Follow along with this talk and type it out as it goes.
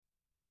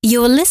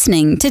You're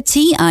listening to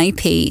TIP.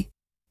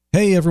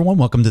 Hey everyone,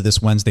 welcome to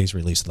this Wednesday's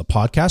release of the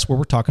podcast where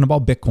we're talking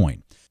about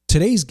Bitcoin.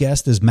 Today's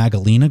guest is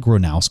Magdalena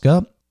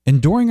Gronowska,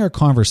 and during our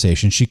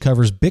conversation, she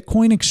covers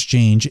Bitcoin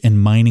exchange and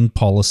mining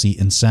policy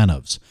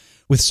incentives.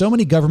 With so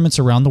many governments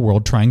around the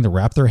world trying to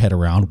wrap their head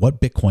around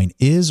what Bitcoin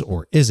is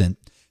or isn't,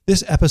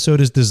 this episode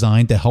is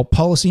designed to help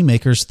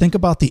policymakers think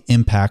about the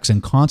impacts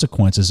and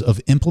consequences of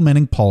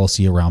implementing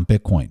policy around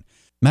Bitcoin.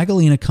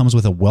 Magdalena comes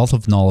with a wealth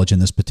of knowledge in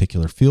this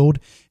particular field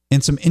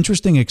and some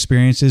interesting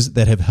experiences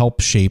that have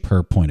helped shape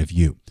her point of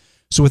view.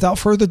 So without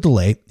further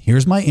delay,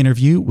 here's my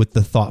interview with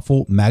the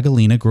thoughtful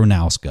Magdalena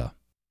Gronowska.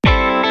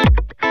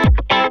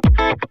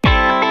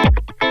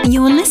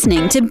 You're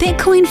listening to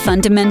Bitcoin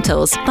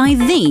Fundamentals by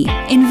the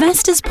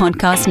Investors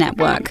Podcast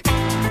Network.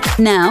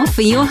 Now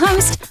for your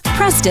host,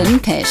 Preston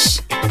Pish.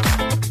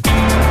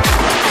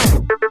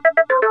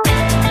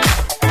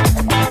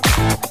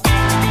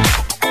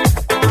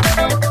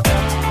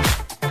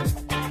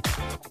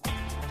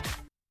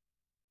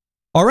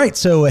 All right.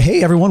 So,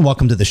 hey, everyone,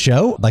 welcome to the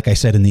show. Like I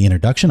said in the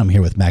introduction, I'm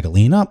here with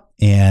Magdalena.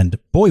 And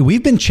boy,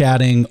 we've been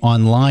chatting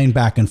online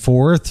back and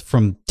forth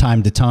from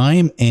time to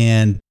time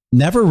and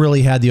never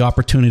really had the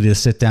opportunity to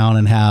sit down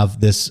and have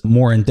this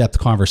more in-depth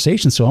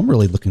conversation. So I'm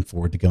really looking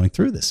forward to going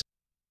through this.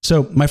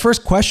 So my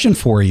first question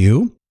for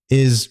you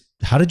is,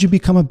 how did you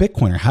become a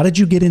Bitcoiner? How did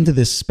you get into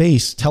this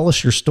space? Tell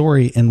us your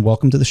story and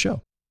welcome to the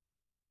show.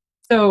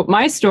 So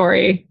my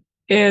story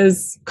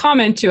is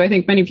common to, I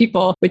think, many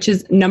people, which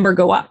is number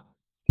go up.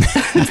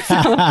 Picture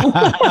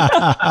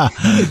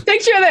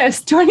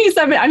this,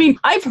 27. I mean,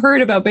 I've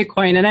heard about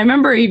Bitcoin and I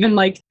remember even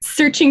like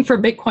searching for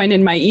Bitcoin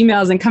in my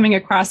emails and coming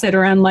across it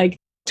around like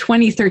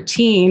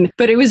 2013,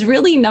 but it was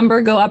really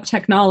number go up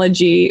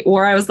technology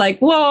where I was like,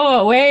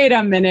 whoa, wait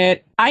a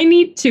minute. I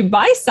need to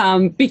buy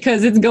some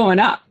because it's going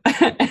up.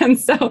 And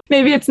so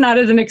maybe it's not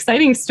as an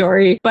exciting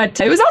story, but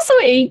it was also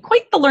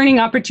quite the learning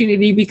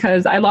opportunity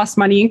because I lost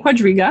money in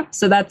Quadriga.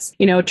 So that's,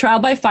 trial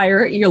by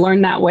fire. You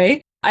learn that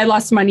way. I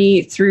lost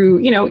money through,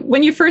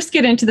 when you first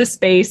get into the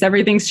space,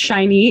 everything's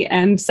shiny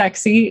and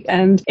sexy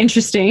and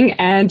interesting.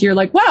 And you're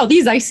like, wow,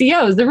 these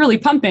ICOs, they're really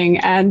pumping.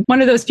 And one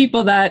of those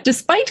people that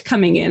despite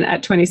coming in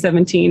at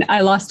 2017,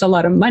 I lost a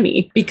lot of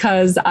money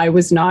because I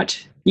was not,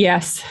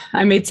 yes,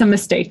 I made some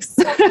mistakes.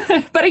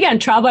 But again,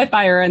 trial by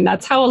fire. And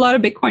that's how a lot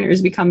of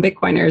Bitcoiners become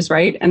Bitcoiners,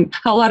 right? And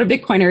how a lot of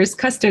Bitcoiners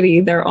custody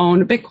their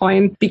own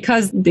Bitcoin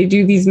because they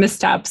do these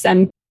missteps.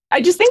 And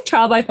I just think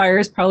trial by fire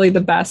is probably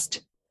the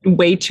best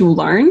way to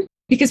learn.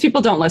 Because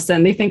people don't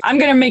listen. They think, I'm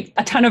going to make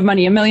a ton of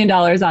money, $1 million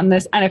on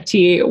this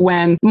NFT,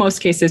 when most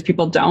cases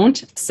people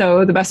don't.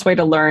 So the best way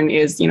to learn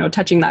is,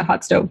 touching that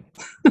hot stove.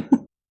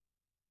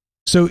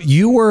 So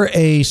you were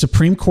a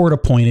Supreme Court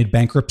appointed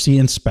bankruptcy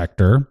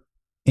inspector,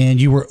 and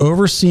you were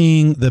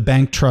overseeing the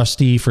bank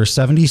trustee for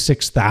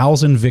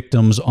 76,000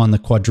 victims on the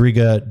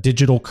Quadriga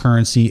digital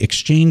currency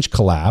exchange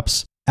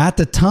collapse. At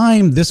the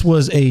time, this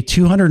was a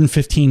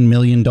 $215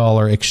 million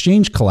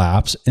exchange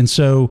collapse. And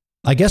so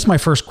I guess my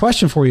first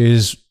question for you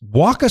is,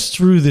 walk us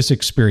through this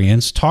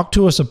experience, talk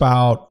to us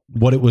about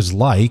what it was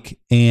like,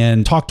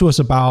 and talk to us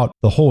about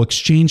the whole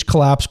exchange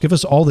collapse. Give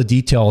us all the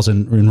details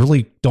and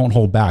really don't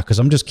hold back, because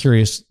I'm just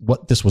curious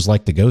what this was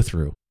like to go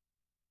through.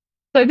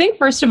 So I think,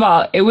 first of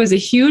all, it was a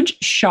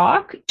huge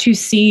shock to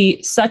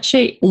see such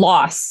a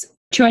loss.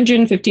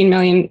 215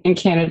 million in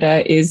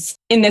Canada is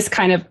in this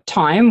kind of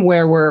time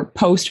where we're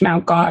post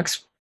Mt.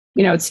 Gox.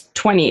 It's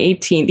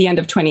 2018, the end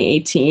of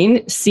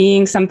 2018,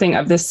 seeing something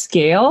of this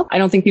scale. I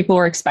don't think people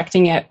were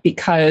expecting it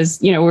because,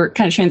 we're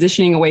kind of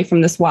transitioning away from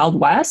this Wild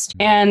West.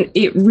 And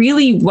it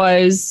really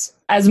was,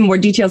 as more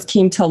details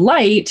came to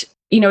light,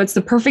 it's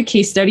the perfect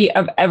case study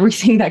of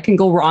everything that can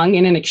go wrong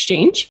in an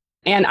exchange.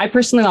 And I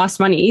personally lost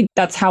money.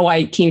 That's how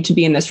I came to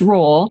be in this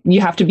role.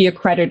 You have to be a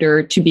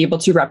creditor to be able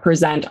to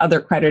represent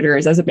other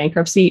creditors as a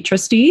bankruptcy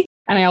trustee.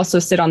 And I also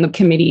sit on the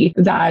committee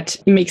that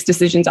makes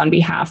decisions on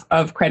behalf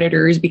of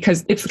creditors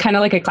because it's kind of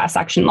like a class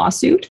action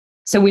lawsuit.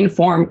 So we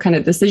inform kind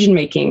of decision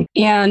making.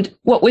 And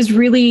what was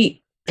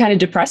really kind of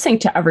depressing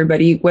to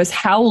everybody was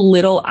how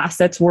little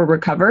assets were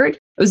recovered.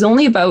 It was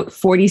only about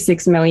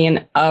 46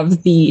 million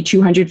of the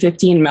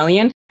 215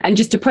 million. And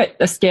just to put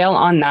a scale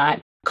on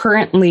that,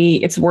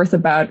 currently it's worth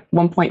about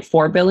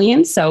 1.4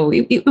 billion. So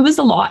it was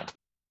a lot.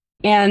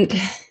 And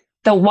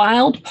the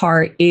wild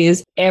part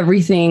is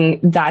everything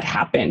that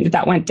happened,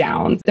 that went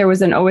down. There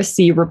was an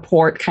OSC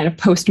report kind of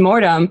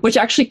post-mortem, which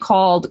actually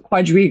called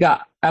Quadriga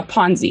a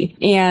Ponzi.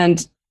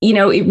 And,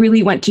 it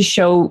really went to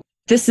show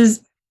this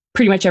is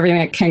pretty much everything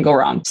that can go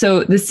wrong.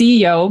 So the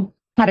CEO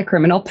had a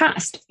criminal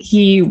past.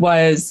 He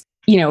was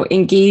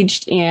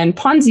engaged in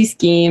Ponzi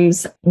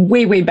schemes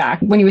way, way back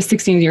when he was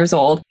 16 years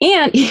old.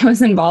 And he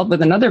was involved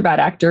with another bad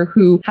actor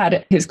who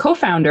had his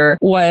co-founder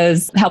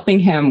was helping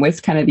him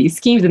with kind of these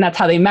schemes. And that's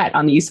how they met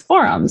on these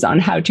forums on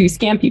how to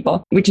scam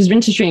people, which is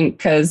interesting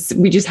because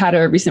we just had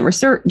a recent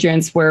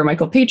resurgence where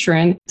Michael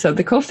Patron, so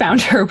the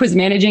co-founder, was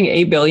managing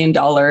 $1 billion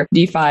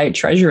DeFi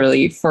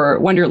treasury for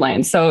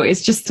Wonderland. So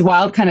it's just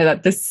wild kind of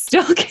that this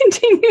still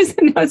continues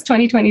and now it's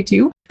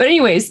 2022. But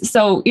anyways,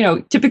 so,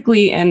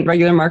 typically in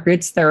regular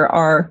markets, there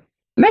are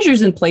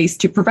measures in place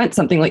to prevent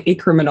something like a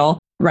criminal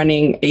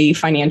running a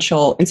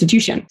financial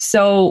institution.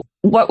 So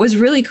what was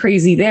really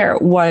crazy there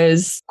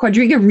was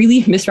Quadriga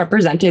really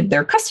misrepresented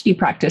their custody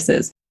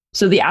practices.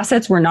 So the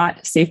assets were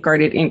not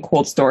safeguarded in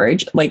cold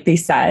storage, like they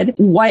said.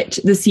 What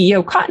the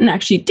CEO Cotton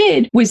actually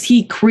did was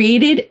he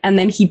created and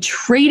then he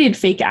traded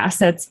fake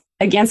assets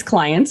against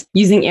clients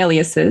using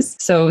aliases.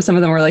 So some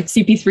of them were like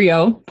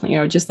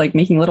CP30, just like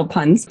making little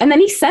puns. And then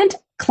he sent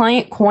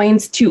client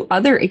coins to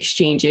other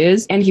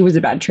exchanges, and he was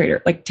a bad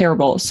trader, like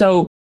terrible.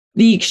 So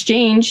the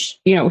exchange,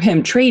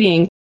 him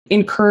trading,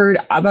 incurred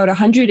about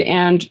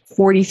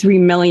 143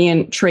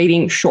 million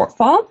trading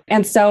shortfall.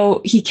 And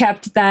so he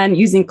kept then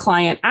using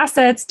client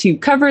assets to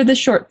cover the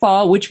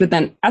shortfall, which would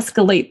then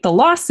escalate the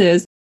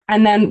losses.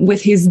 And then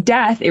with his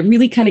death, it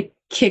really kind of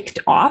kicked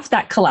off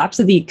that collapse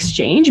of the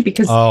exchange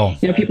because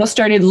people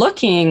started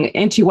looking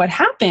into what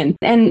happened.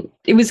 And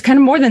it was kind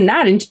of more than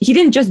that. And he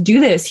didn't just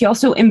do this. He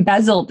also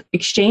embezzled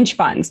exchange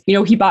funds.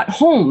 He bought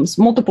homes,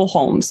 multiple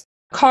homes,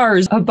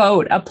 cars, a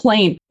boat, a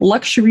plane,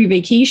 luxury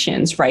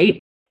vacations, right?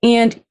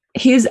 And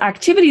his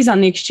activities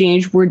on the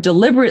exchange were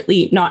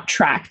deliberately not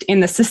tracked in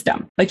the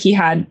system. Like he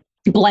had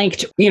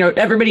blanked,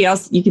 everybody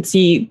else, you could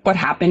see what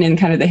happened in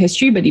kind of the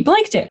history, but he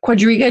blanked it.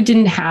 Quadriga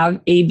didn't have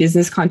a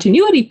business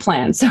continuity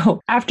plan.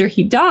 So after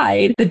he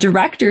died, the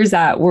directors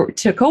that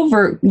took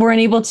over weren't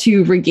able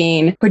to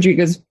regain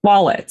Quadriga's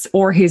wallets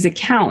or his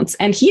accounts.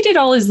 And he did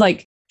all his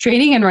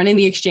trading and running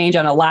the exchange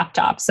on a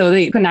laptop. So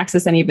they couldn't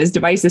access any of his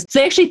devices. So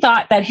they actually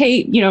thought that,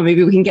 hey,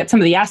 maybe we can get some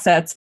of the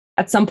assets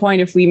at some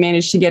point if we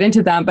manage to get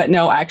into them. But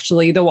no,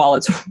 actually the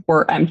wallets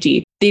were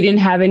empty. They didn't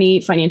have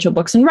any financial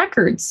books and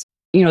records.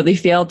 They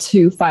failed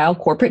to file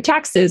corporate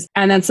taxes.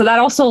 And then so that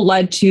also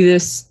led to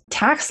this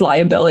tax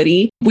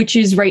liability, which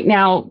is right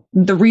now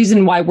the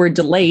reason why we're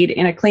delayed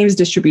in a claims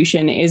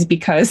distribution is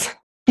because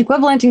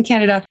Equivalent in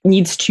Canada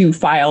needs to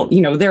file,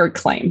 their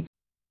claim.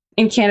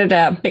 In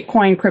Canada,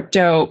 Bitcoin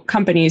crypto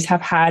companies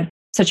have had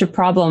such a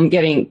problem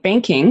getting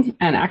banking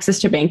and access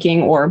to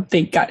banking, or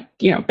they got,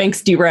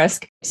 banks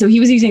de-risk. So he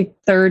was using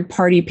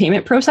third-party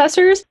payment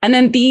processors. And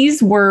then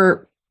these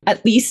were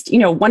at least,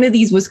 one of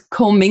these was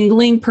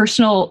commingling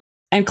personal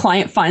and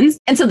client funds.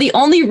 And so the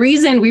only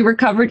reason we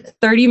recovered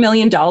 $30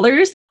 million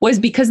was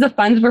because the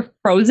funds were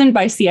frozen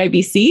by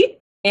CIBC.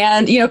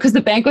 And, because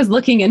the bank was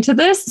looking into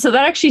this. So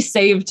that actually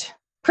saved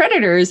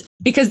creditors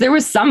because there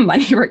was some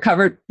money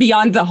recovered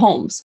beyond the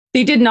homes.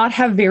 They did not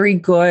have very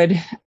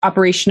good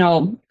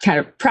operational kind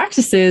of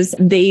practices.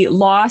 They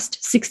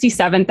lost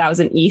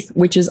 67,000 ETH,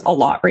 which is a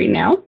lot right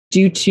now,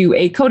 due to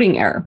a coding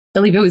error. I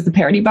believe it was the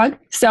parity bug.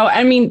 So,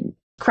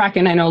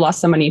 Kraken, I know,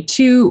 lost some money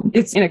too.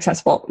 It's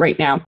inaccessible right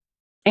now.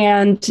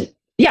 And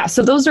yeah,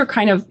 so those are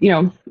kind of,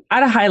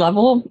 at a high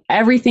level,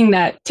 everything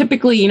that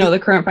typically, the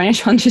current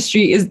financial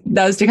industry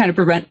does to kind of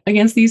prevent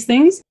against these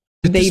things,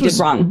 they did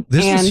wrong.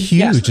 This was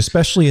huge,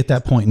 especially at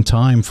that point in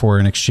time for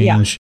an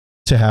exchange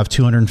to have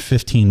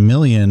 215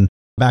 million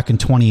back in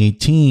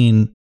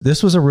 2018.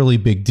 This was a really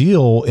big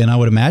deal. And I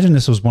would imagine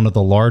this was one of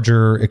the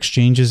larger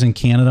exchanges in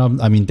Canada.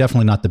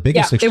 Definitely not the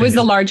biggest exchange. It was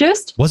the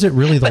largest. Was it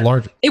really the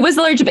largest? It was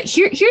the largest. But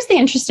here's the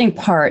interesting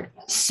part.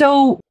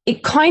 So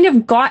it kind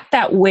of got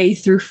that way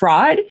through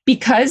fraud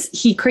because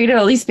he created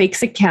all these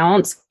fake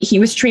accounts. He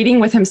was trading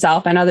with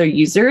himself and other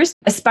users,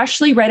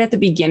 especially right at the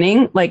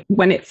beginning, like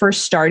when it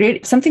first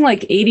started, something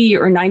like 80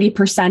 or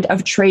 90%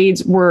 of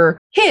trades were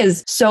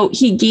his. So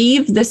he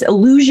gave this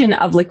illusion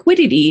of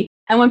liquidity.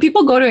 And when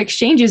people go to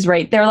exchanges,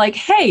 right, they're like,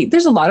 hey,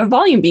 there's a lot of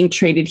volume being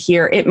traded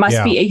here. It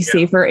must be a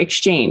safer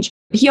exchange.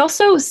 He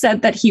also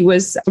said that he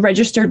was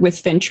registered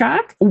with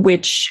FinTrack,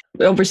 which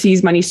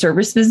oversees money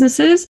service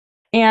businesses.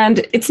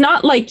 And it's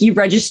not like you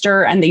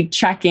register and they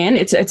check in.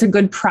 It's a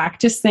good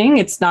practice thing.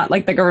 It's not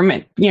like the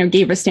government,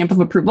 gave a stamp of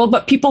approval,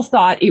 but people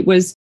thought it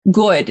was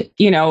good.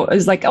 It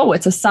was like, oh,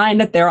 it's a sign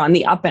that they're on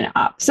the up and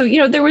up. So,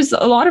 there was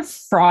a lot of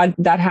fraud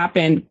that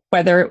happened,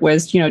 whether it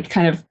was,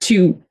 kind of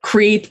to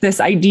create this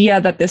idea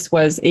that this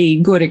was a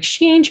good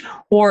exchange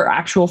or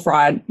actual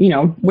fraud,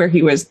 where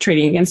he was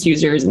trading against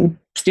users and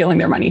stealing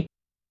their money.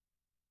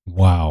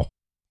 Wow.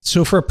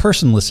 So for a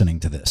person listening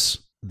to this,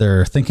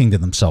 they're thinking to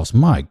themselves,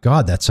 my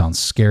God, that sounds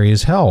scary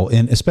as hell.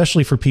 And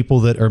especially for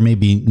people that are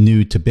maybe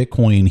new to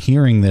Bitcoin,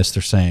 hearing this,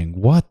 they're saying,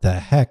 what the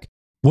heck?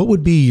 What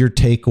would be your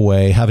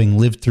takeaway having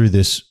lived through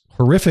this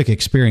horrific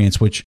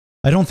experience, which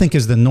I don't think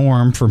is the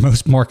norm for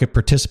most market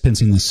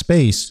participants in the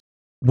space?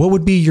 What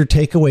would be your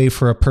takeaway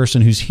for a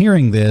person who's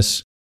hearing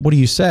this? What do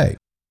you say?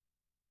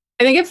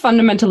 I think it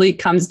fundamentally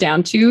comes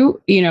down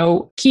to,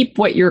 keep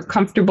what you're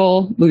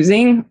comfortable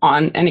losing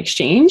on an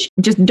exchange.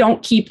 Just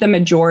don't keep the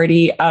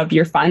majority of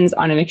your funds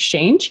on an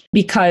exchange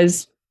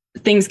because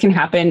things can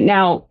happen.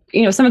 Now,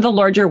 some of the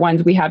larger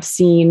ones we have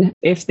seen,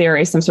 if there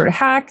is some sort of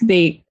hack,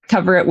 they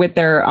cover it with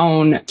their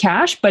own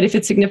cash. But if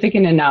it's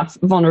significant enough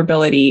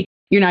vulnerability,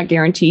 you're not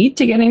guaranteed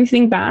to get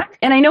anything back.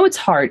 And I know it's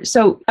hard.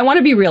 So I want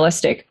to be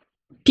realistic.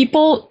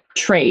 People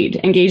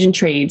engage in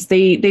trades.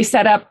 They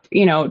set up,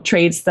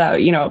 trades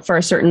that, for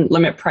a certain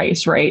limit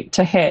price, right,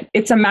 to hit.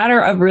 It's a matter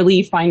of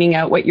really finding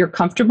out what you're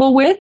comfortable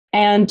with.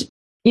 And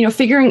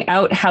figuring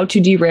out how to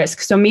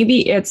de-risk. So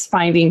maybe it's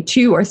finding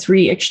 2 or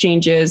 3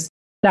 exchanges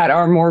that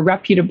are more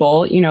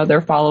reputable, they're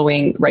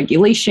following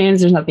regulations,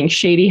 there's nothing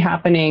shady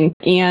happening,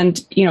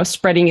 and,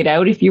 spreading it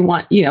out if you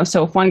want,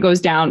 so if one goes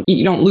down,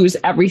 you don't lose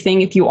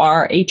everything if you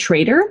are a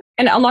trader.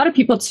 And a lot of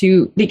people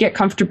too, they get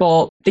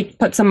comfortable, they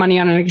put some money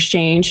on an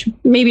exchange,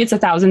 maybe it's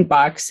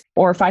 $1,000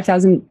 or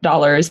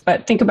 $5,000,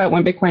 but think about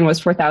when Bitcoin was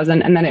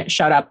 4,000 and then it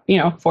shot up,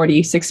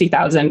 40,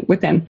 60,000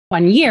 within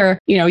 1 year,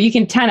 you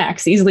can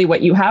 10x easily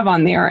what you have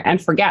on there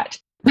and forget.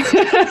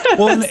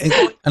 Well,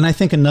 and I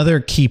think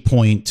another key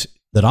point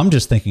that I'm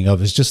just thinking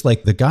of is just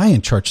like the guy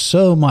in charge,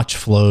 so much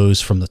flows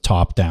from the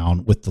top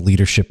down with the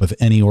leadership of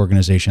any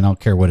organization. I don't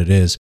care what it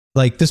is.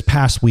 Like this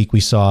past week, we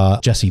saw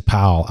Jesse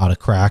Powell out of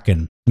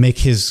Kraken make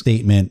his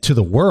statement to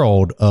the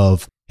world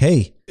of,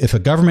 hey, if a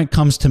government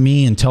comes to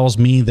me and tells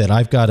me that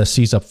I've got to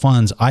seize up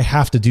funds, I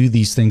have to do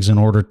these things in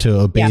order to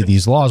obey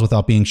these laws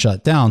without being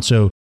shut down.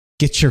 So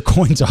get your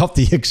coins off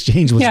the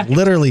exchange was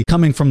literally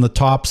coming from the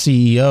top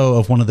CEO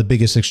of one of the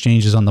biggest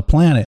exchanges on the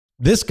planet.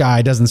 This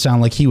guy doesn't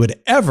sound like he would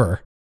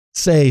ever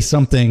say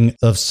something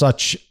of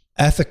such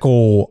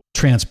ethical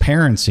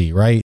transparency,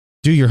 right?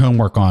 Do your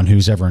homework on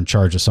who's ever in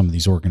charge of some of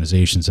these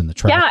organizations in the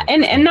track. Yeah,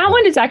 and that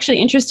one is actually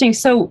interesting.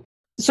 So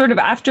sort of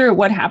after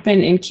what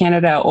happened in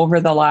Canada over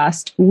the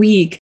last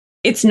week,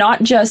 it's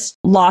not just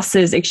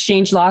losses,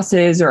 exchange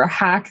losses or a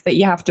hack that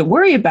you have to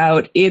worry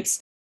about.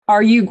 It's,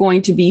 are you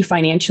going to be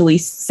financially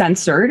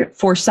censored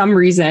for some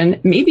reason,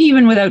 maybe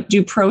even without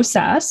due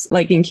process,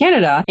 like in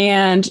Canada,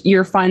 and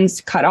your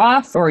funds cut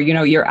off or,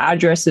 your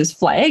address is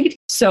flagged?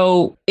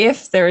 So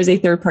if there is a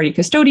third-party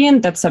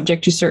custodian that's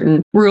subject to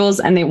certain rules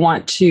and they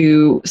want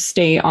to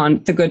stay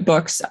on the good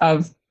books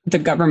of the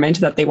government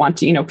that they want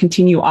to,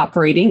 continue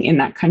operating in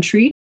that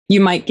country,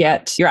 you might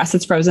get your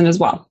assets frozen as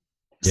well.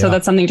 So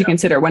that's something to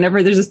consider.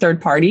 Whenever there's a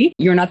third party,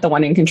 you're not the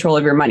one in control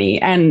of your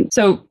money. And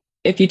so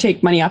if you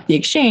take money off the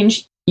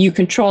exchange, you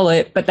control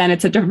it, but then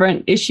it's a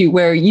different issue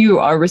where you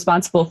are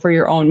responsible for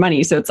your own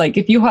money. So it's like,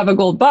 if you have a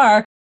gold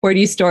bar, where do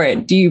you store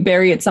it? Do you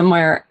bury it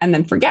somewhere and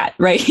then forget,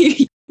 right?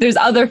 There's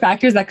other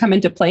factors that come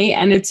into play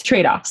and it's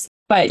trade-offs,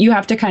 but you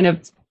have to kind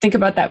of think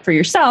about that for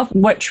yourself.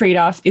 What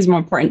trade-off is more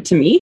important to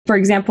me? For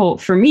example,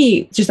 for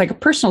me, just like a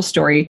personal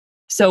story.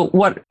 So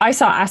what I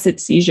saw asset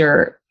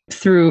seizure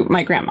through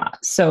my grandma.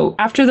 So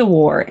after the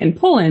war in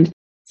Poland,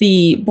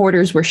 the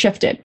borders were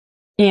shifted.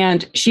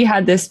 And she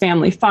had this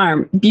family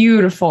farm,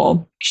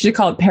 beautiful, she should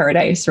call it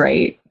paradise,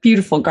 right?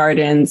 Beautiful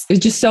gardens. It was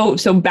just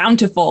so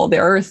bountiful, the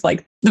earth,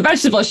 like the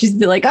vegetables, she'd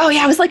be like, oh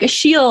yeah, it was like a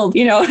shield,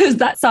 it was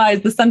that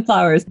size, the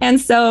sunflowers.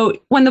 And so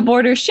when the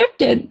border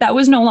shifted, that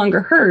was no longer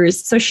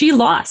hers. So she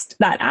lost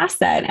that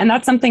asset. And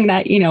that's something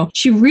that,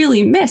 she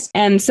really missed.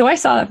 And so I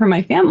saw that for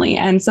my family.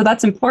 And so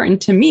that's important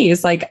to me,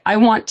 is like, I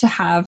want to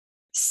have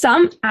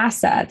some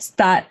assets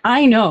that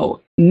I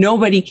know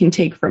nobody can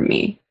take from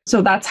me.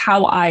 So that's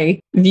how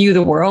I view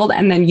the world.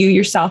 And then you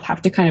yourself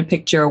have to kind of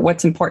picture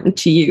what's important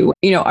to you.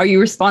 Are you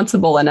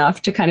responsible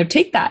enough to kind of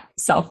take that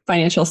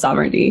financial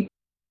sovereignty?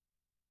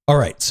 All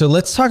right. So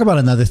let's talk about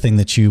another thing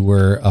that you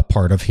were a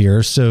part of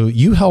here. So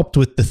you helped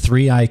with the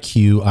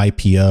 3IQ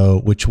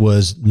IPO, which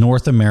was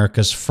North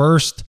America's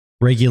first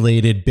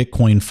regulated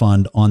Bitcoin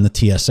fund on the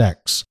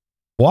TSX.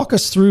 Walk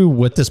us through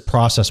what this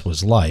process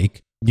was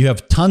like. You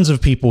have tons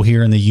of people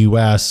here in the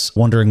US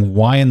wondering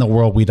why in the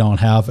world we don't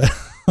have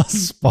a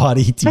spot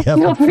ETF.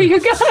 No, for you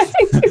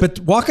guys. But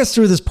walk us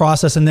through this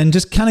process and then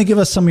just kind of give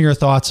us some of your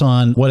thoughts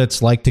on what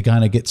it's like to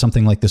kind of get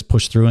something like this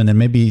pushed through, and then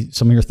maybe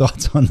some of your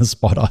thoughts on the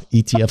spot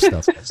ETF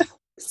stuff.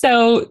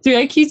 So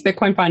 3IQ's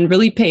Bitcoin fund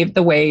really paved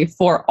the way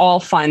for all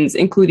funds,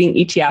 including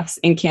ETFs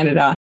in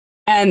Canada.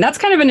 And that's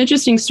kind of an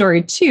interesting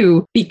story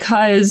too,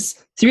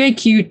 because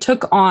 3IQ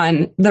took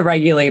on the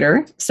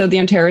regulator, so the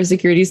Ontario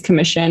Securities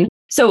Commission.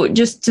 So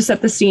just to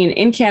set the scene,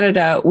 in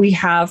Canada, we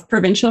have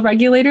provincial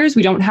regulators.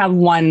 We don't have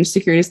one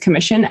Securities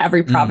Commission.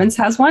 Every province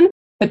has one.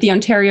 But the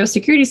Ontario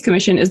Securities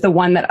Commission is the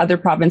one that other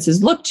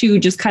provinces look to,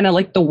 just kind of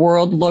like the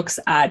world looks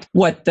at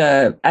what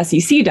the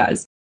SEC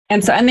does.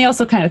 And they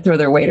also kind of throw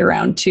their weight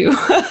around too,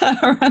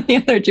 around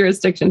the other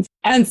jurisdictions.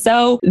 And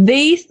so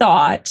they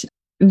thought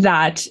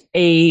that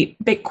a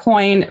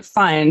Bitcoin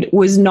fund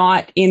was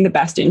not in the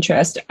best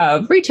interest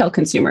of retail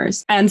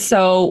consumers. And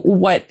so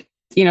what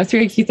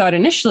 3IQ thought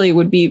initially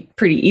would be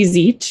pretty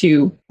easy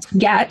to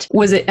get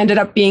was it ended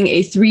up being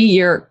a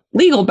 3-year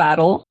legal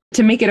battle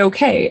to make it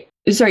okay.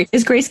 Sorry,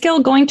 is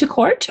Grayscale going to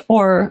court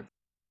or?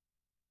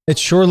 It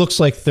sure looks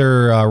like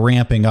they're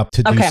ramping up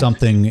to do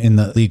something in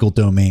the legal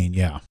domain.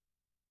 Yeah.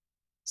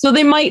 So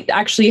they might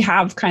actually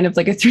have kind of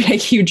like a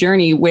 3IQ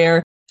journey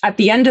where at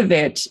the end of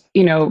it,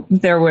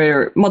 there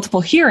were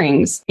multiple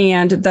hearings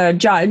and the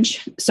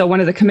judge, so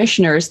one of the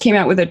commissioners, came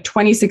out with a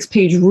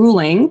 26-page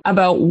ruling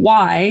about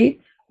why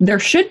there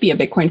should be a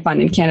Bitcoin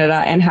fund in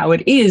Canada and how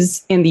it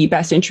is in the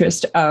best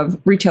interest of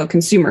retail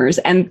consumers.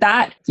 And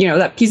that,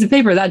 that piece of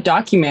paper, that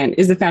document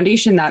is the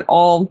foundation that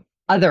all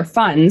other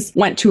funds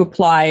went to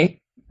apply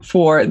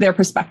for their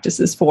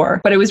prospectuses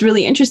for. But it was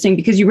really interesting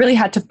because you really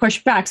had to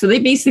push back. So they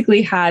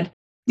basically had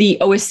the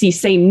OSC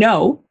say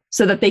no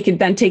so that they could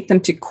then take them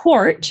to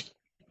court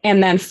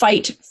and then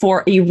fight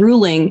for a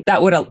ruling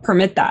that would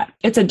permit that.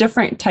 It's a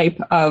different type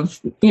of,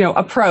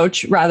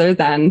 approach rather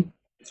than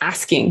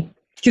asking,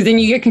 because then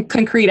you get a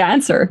concrete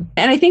answer.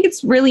 And I think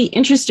it's really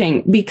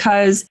interesting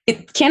because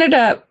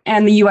Canada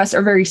and the US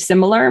are very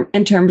similar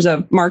in terms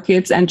of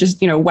markets and just,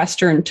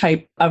 Western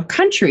type of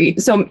country.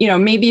 So,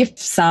 maybe if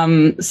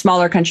some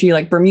smaller country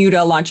like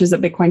Bermuda launches a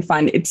Bitcoin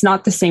fund, it's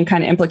not the same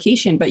kind of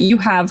implication, but you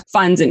have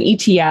funds and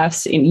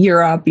ETFs in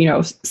Europe,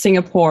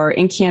 Singapore,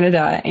 in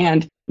Canada.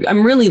 And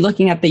I'm really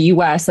looking at the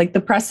US, like the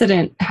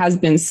precedent has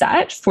been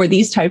set for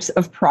these types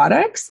of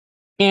products.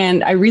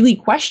 And I really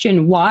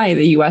question why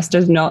the US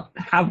does not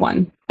have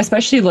one,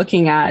 especially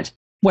looking at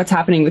what's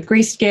happening with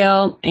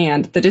Grayscale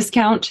and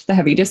the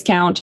heavy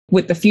discount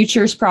with the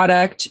futures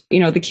product,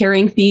 the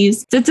carrying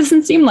fees. It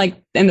doesn't seem like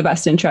in the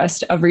best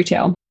interest of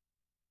retail.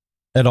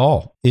 At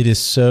all. It is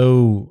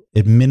so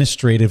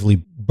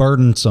administratively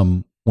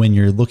burdensome when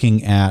you're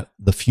looking at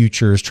the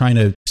futures, trying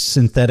to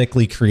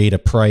synthetically create a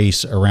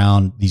price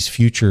around these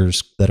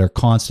futures that are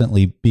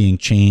constantly being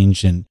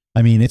changed. And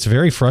I mean, it's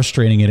very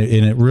frustrating, and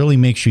it really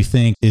makes you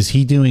think, is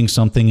he doing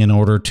something in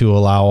order to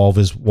allow all of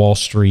his Wall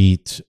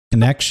Street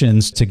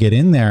connections to get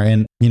in there?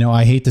 And,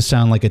 I hate to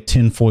sound like a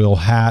tinfoil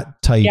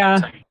hat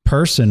type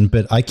person,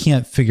 but I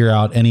can't figure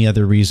out any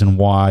other reason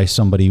why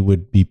somebody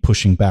would be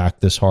pushing back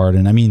this hard.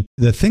 And I mean,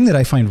 the thing that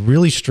I find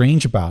really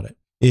strange about it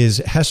is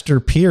Hester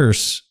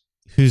Pierce,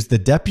 who's the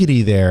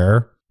deputy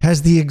there,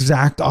 has the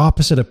exact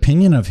opposite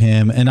opinion of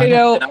him. And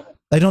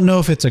I don't know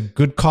if it's a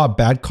good cop,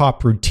 bad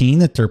cop routine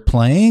that they're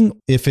playing,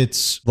 if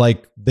it's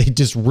like they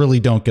just really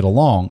don't get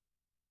along.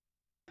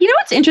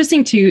 What's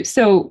interesting too?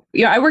 So,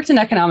 I worked in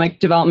economic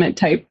development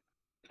type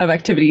of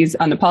activities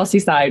on the policy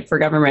side for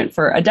government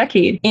for a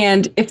decade.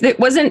 And if it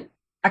wasn't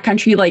a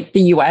country like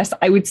the US,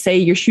 I would say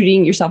you're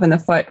shooting yourself in the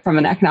foot from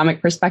an economic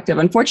perspective.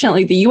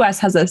 Unfortunately, the US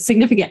has a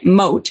significant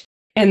moat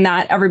in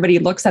that everybody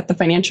looks at the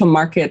financial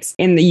markets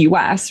in the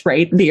US,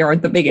 right? They are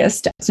the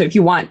biggest. So if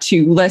you want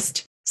to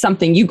list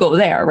something, you go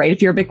there, right?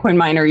 If you're a Bitcoin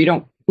miner, you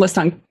don't list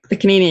on the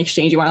Canadian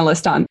exchange, you want to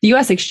list on the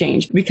US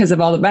exchange because of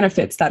all the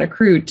benefits that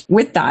accrued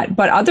with that.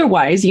 But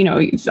otherwise,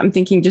 I'm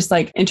thinking just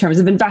like in terms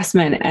of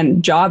investment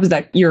and jobs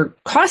that you're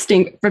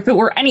costing, if it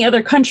were any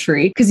other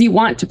country, because you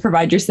want to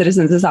provide your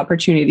citizens this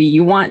opportunity,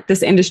 you want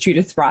this industry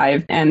to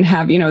thrive and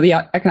have,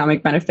 the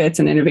economic benefits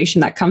and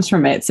innovation that comes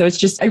from it. So it's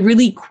just, I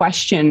really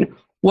question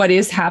what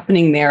is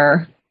happening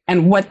there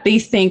and what they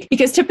think,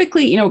 because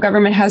typically,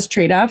 government has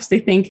trade-offs. They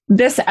think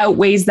this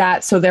outweighs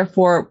that. So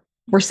therefore,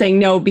 we're saying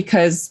no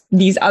because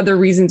these other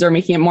reasons are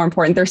making it more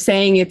important. They're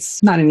saying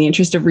it's not in the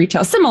interest of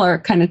retail, similar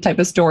kind of type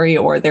of story,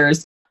 or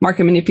there's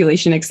market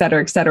manipulation, et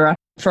cetera,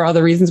 for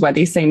other reasons why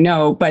they say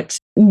no. But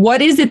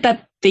what is it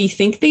that they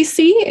think they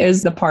see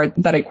is the part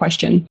that I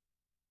question.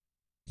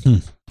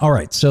 All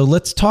right. So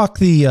let's talk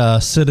the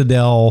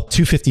Citadel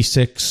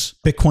 256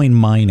 Bitcoin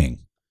mining.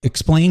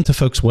 Explain to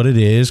folks what it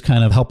is,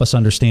 kind of help us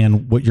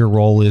understand what your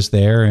role is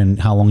there and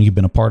how long you've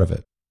been a part of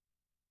it.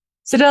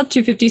 Citadel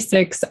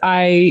 256,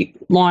 I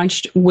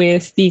launched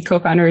with the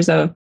co-founders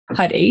of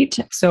HUD 8,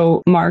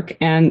 so Mark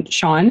and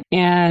Sean,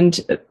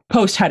 and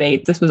post HUD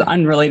 8, this was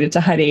unrelated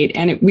to HUD 8,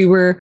 and we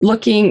were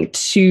looking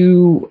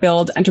to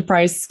build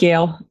enterprise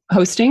scale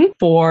hosting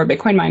for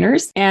Bitcoin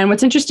miners. And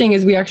what's interesting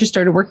is we actually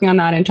started working on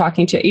that and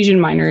talking to Asian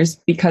miners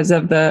because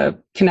of the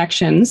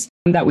connections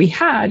that we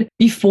had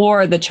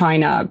before the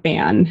China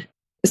ban.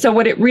 So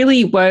what it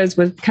really was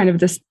kind of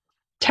this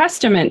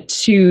testament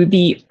to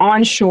the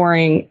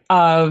onshoring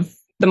of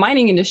the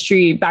mining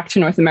industry back to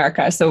North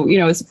America. So,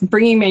 it's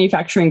bringing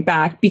manufacturing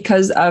back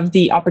because of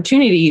the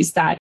opportunities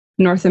that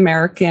North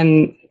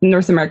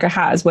America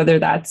has, whether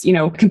that's,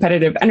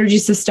 competitive energy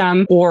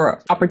system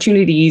or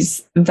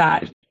opportunities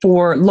that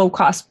for low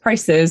cost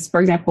prices.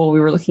 For example, we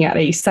were looking at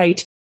a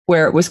site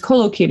where it was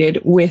co-located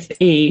with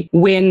a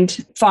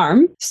wind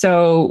farm.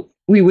 So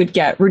we would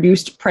get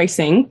reduced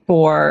pricing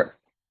for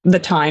the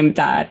time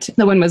that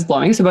the wind was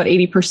blowing. So about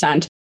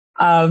 80%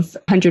 of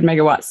 100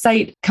 megawatt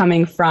site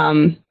coming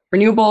from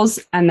renewables,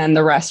 and then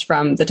the rest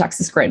from the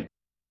Texas grid.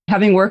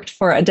 Having worked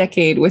for a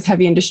decade with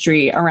heavy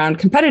industry around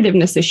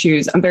competitiveness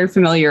issues, I'm very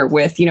familiar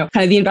with, kind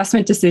of the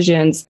investment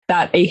decisions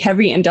that a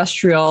heavy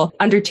industrial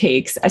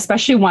undertakes,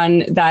 especially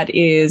one that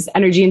is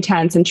energy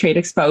intense and trade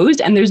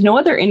exposed. And there's no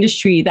other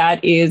industry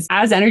that is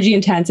as energy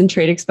intense and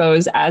trade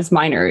exposed as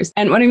miners.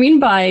 And what I mean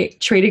by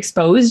trade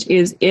exposed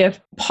is if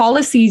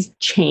policies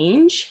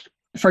change,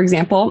 for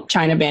example,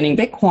 China banning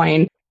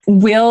Bitcoin,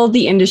 will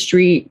the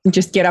industry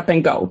just get up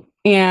and go?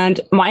 And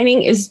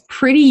mining is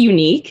pretty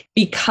unique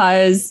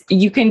because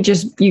you can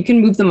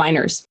move the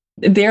miners.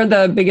 They're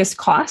the biggest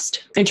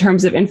cost in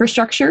terms of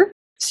infrastructure.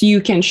 So you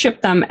can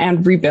ship them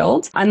and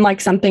rebuild,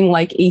 unlike something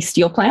like a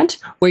steel plant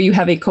where you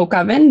have a coke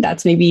oven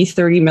that's maybe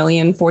 $30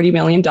 million, $40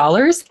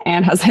 million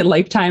and has a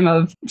lifetime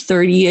of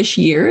 30-ish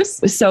years.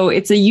 So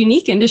it's a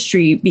unique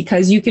industry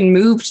because you can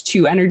move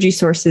to energy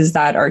sources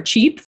that are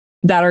cheap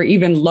that are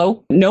even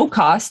no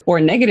cost or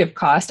negative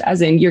cost,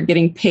 as in you're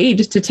getting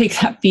paid to take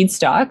that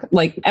feedstock.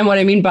 And what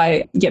I mean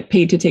by get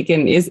paid to take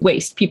in is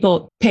waste.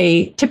 People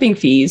pay tipping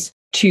fees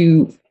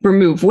to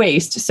remove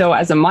waste. So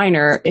as a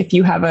miner, if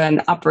you have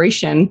an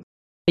operation,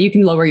 you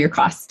can lower your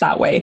costs that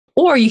way.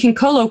 Or you can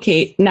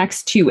co-locate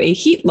next to a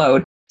heat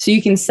load. So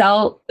you can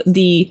sell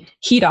the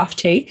heat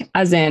offtake,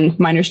 as in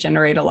miners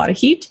generate a lot of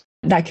heat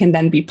that can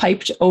then be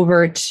piped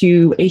over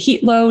to a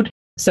heat load.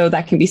 So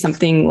that can be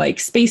something like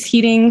space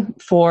heating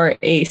for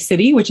a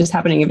city, which is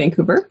happening in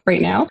Vancouver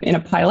right now in a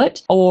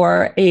pilot,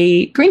 or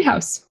a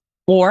greenhouse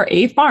or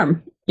a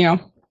farm,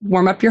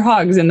 warm up your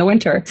hogs in the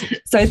winter.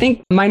 So I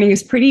think mining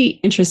is pretty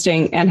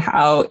interesting and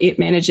how it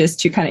manages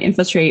to kind of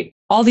infiltrate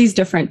all these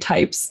different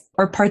types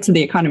or parts of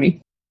the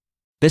economy.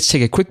 Let's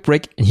take a quick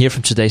break and hear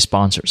from today's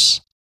sponsors.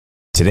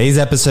 Today's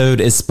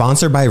episode is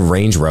sponsored by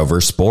Range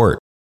Rover Sport.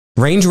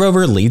 Range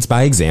Rover leads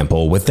by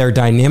example with their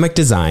dynamic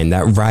design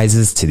that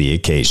rises to the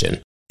occasion.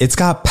 It's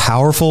got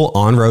powerful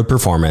on-road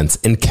performance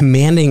and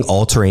commanding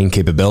all-terrain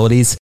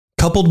capabilities,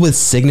 coupled with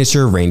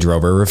signature Range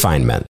Rover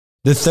refinement.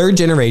 The third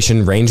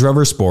generation Range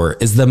Rover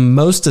Sport is the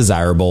most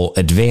desirable,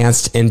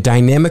 advanced, and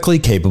dynamically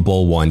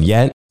capable one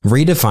yet,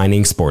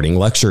 redefining sporting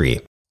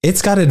luxury.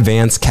 It's got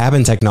advanced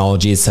cabin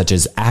technologies such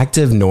as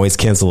active noise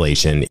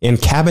cancellation and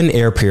cabin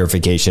air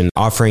purification,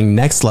 offering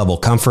next-level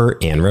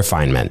comfort and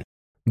refinement.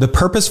 The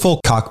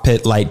purposeful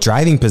cockpit-like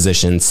driving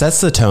position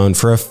sets the tone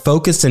for a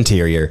focused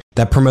interior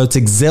that promotes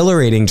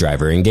exhilarating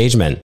driver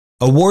engagement.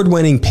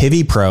 Award-winning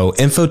Pivi Pro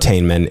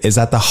infotainment is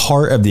at the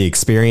heart of the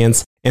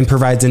experience and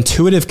provides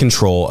intuitive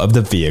control of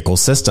the vehicle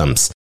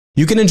systems.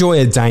 You can enjoy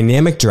a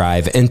dynamic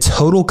drive and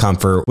total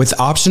comfort with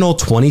optional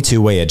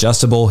 22-way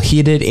adjustable,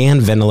 heated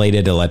and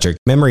ventilated electric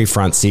memory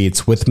front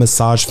seats with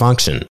massage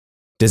function.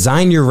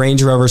 Design your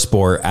Range Rover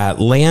Sport at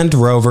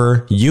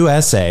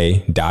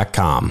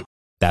LandRoverUSA.com.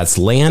 That's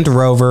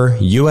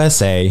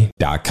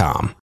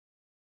LandRoverUSA.com.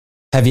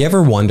 Have you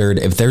ever wondered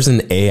if there's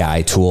an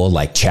AI tool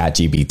like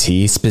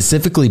ChatGPT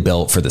specifically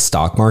built for the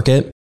stock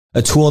market?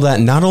 A tool that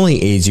not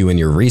only aids you in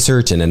your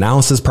research and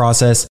analysis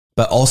process,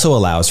 but also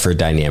allows for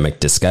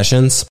dynamic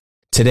discussions?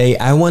 Today,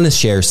 I want to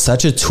share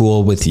such a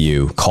tool with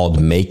you called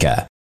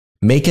Meka.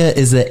 Meka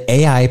is the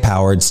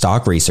AI-powered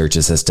stock research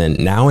assistant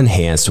now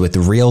enhanced with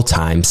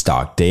real-time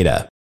stock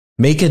data.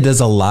 Meka does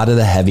a lot of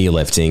the heavy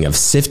lifting of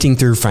sifting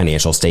through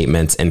financial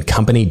statements and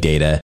company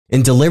data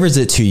and delivers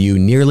it to you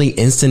nearly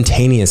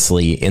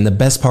instantaneously, and the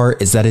best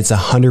part is that it's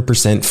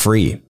 100%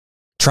 free.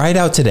 Try it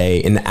out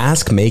today and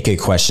ask Meka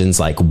questions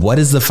like, what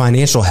is the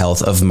financial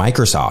health of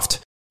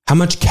Microsoft? How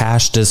much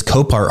cash does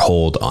Copart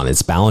hold on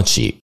its balance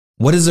sheet?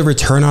 What is the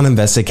return on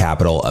invested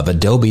capital of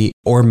Adobe,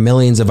 or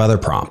millions of other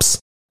prompts?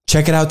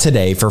 Check it out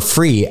today for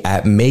free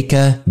at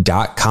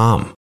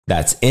Meka.com.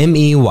 That's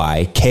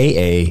MEYKA.com.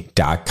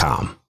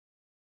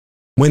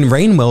 When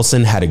Rainn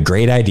Wilson had a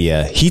great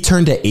idea, he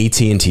turned to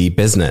AT&T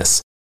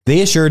Business.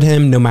 They assured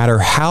him no matter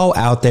how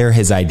out there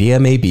his idea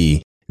may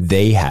be,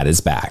 they had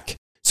his back.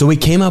 So we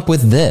came up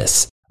with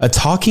this, a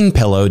talking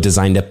pillow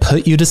designed to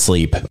put you to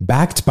sleep,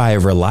 backed by a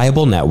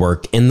reliable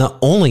network and the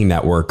only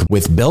network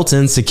with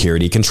built-in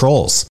security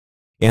controls.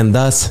 And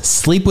thus,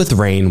 Sleep with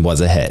Rainn was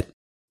a hit.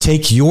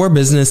 Take your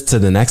business to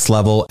the next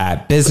level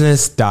at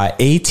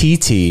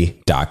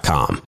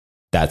business.att.com.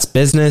 That's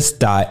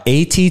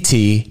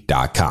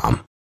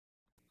business.att.com.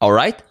 All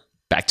right,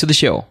 back to the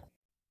show.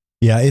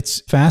 Yeah,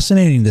 it's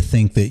fascinating to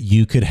think that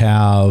you could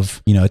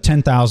have, a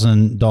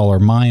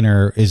 $10,000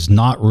 miner is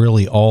not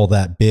really all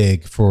that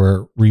big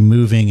for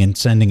removing and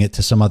sending it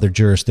to some other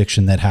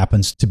jurisdiction that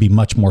happens to be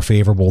much more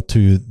favorable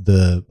to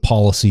the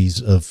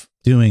policies of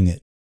doing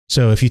it.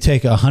 So if you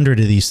take 100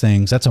 of these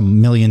things, that's $1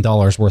 million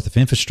worth of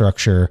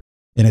infrastructure,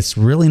 and it's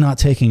really not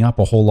taking up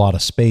a whole lot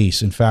of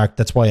space. In fact,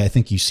 that's why I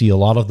think you see a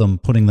lot of them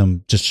putting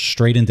them just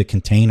straight into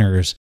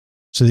containers,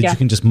 so that you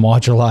can just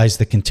modularize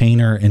the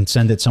container and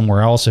send it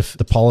somewhere else if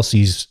the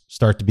policies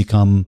start to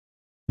become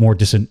more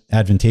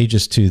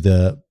disadvantageous to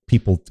the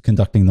people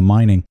conducting the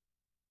mining.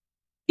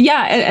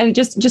 Yeah, and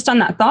just on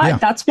that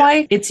thought, that's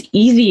why it's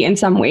easy in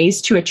some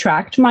ways to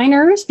attract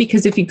miners,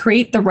 because if you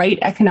create the right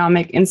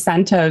economic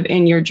incentive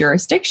in your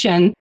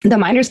jurisdiction, the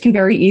miners can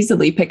very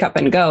easily pick up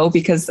and go,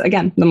 because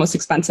again, the most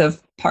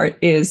expensive part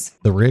is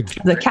the rig.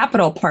 The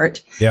capital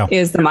part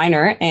is the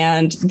miner,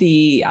 and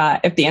the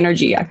if the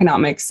energy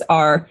economics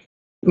are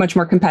much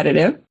more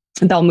competitive,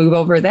 they'll move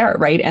over there,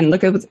 right? And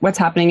look at what's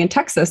happening in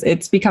Texas.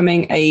 It's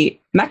becoming a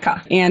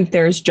mecca, and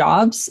there's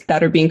jobs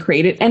that are being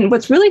created. And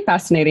what's really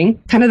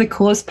fascinating, kind of the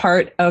coolest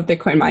part of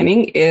Bitcoin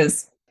mining,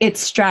 is it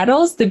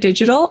straddles the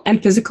digital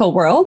and physical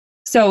world.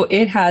 So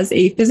it has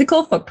a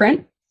physical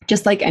footprint,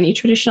 just like any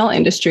traditional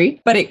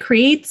industry, but it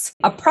creates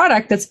a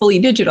product that's fully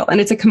digital, and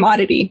it's a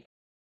commodity.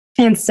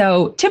 And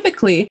so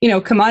typically,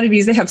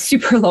 commodities, they have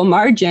super low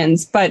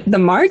margins, but the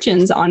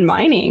margins on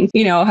mining,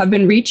 have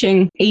been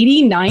reaching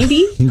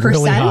 80-90%.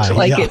 Really high,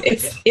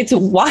 it's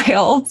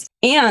wild.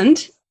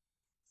 And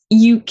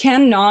you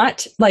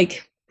cannot,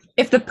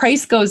 if the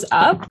price goes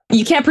up,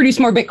 you can't produce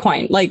more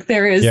Bitcoin.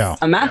 There is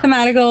a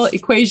mathematical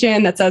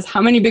equation that says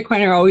how many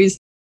Bitcoin are always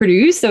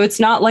produce. So it's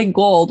not like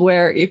gold,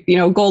 where if,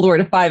 gold were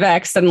to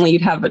 5x, suddenly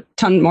you'd have a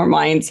ton more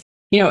mines,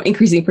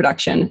 increasing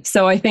production.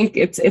 So I think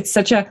it's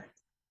such a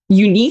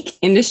unique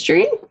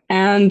industry.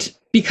 And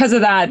because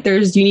of that,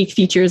 there's unique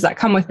features that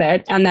come with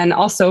it. And then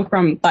also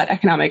from that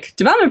economic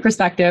development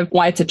perspective,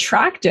 why it's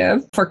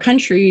attractive for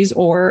countries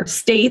or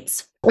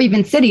states or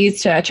even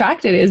cities to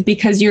attract it is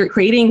because you're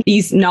creating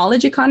these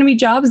knowledge economy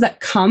jobs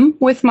that come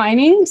with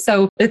mining.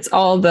 So it's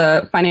all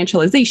the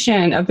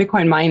financialization of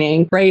Bitcoin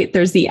mining, right?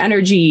 There's the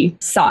energy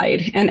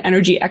side and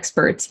energy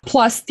experts,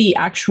 plus the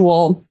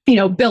actual,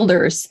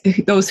 builders,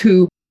 those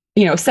who,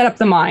 set up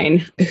the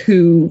mine,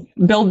 who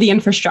build the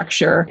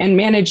infrastructure and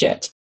manage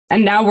it.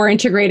 And now we're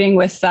integrating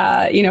with,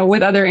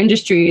 with other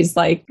industries,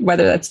 like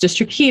whether that's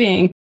district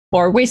heating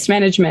or waste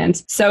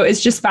management. So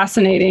it's just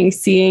fascinating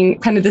seeing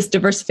kind of this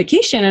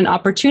diversification and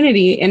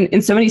opportunity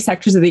in so many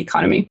sectors of the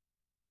economy.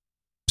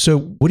 So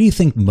what do you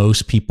think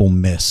most people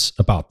miss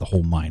about the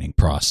whole mining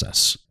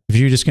process? If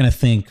you're just going to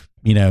think,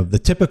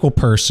 the typical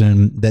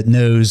person that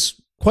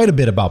knows quite a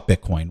bit about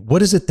Bitcoin,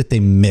 what is it that they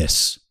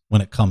miss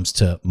when it comes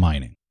to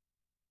mining?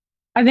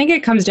 I think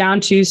it comes down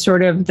to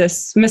sort of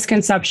this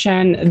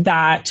misconception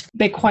that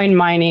Bitcoin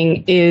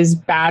mining is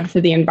bad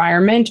for the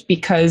environment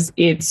because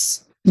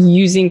it's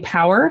using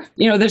power.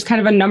 There's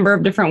kind of a number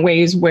of different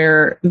ways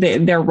where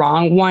they're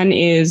wrong. One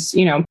is,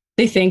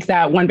 they think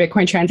that one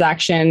Bitcoin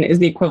transaction is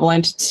the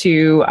equivalent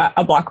to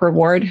a block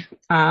reward,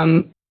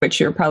 which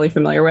you're probably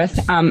familiar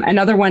with.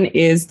 Another one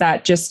is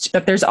that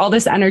there's all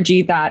this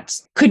energy that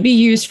could be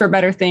used for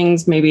better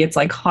things. Maybe it's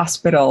like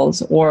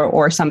hospitals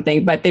or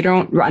something, but they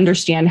don't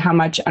understand how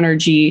much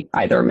energy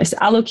either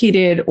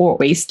misallocated or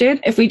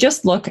wasted. If we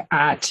just look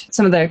at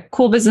some of the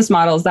cool business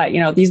models that,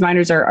 these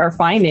miners are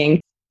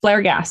finding,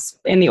 flare gas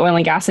in the oil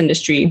and gas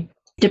industry,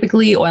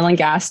 typically oil and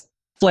gas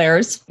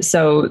flares.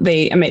 So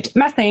they emit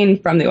methane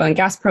from the oil and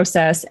gas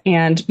process.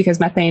 And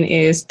because methane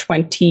is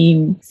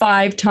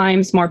 25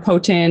 times more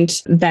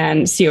potent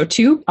than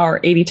CO2, or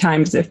 80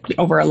 times if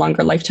over a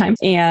longer lifetime.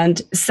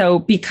 And so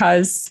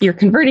because you're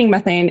converting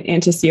methane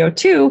into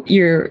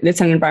CO2,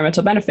 it's an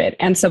environmental benefit.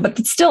 And so, but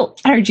it's still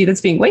energy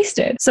that's being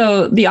wasted.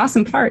 So the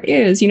awesome part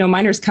is,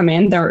 miners come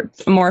in, they're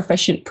a more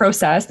efficient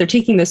process. They're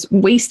taking this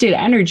wasted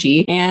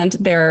energy and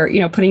they're,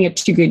 putting it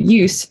to good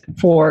use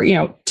for,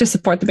 to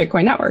support the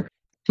Bitcoin network.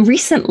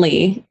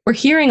 Recently, we're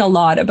hearing a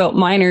lot about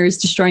miners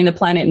destroying the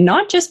planet,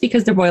 not just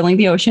because they're boiling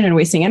the ocean and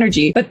wasting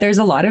energy, but there's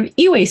a lot of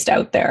e-waste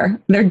out there.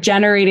 They're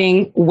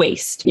generating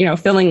waste,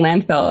 filling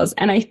landfills.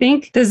 And I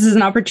think this is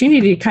an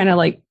opportunity to kind of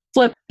like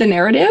flip the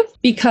narrative,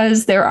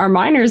 because there are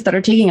miners that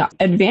are taking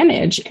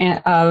advantage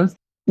of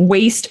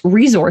waste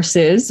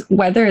resources,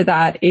 whether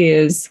that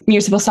is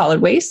municipal solid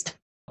waste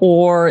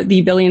or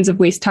the billions of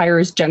waste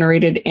tires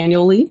generated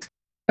annually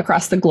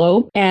across the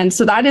globe. And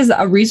so that is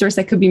a resource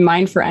that could be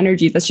mined for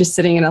energy that's just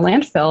sitting in a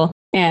landfill,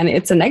 and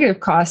it's a negative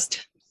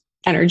cost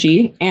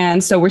energy.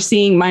 And so we're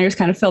seeing miners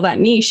kind of fill that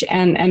niche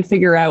and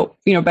figure out,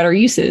 better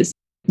uses.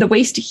 The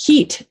waste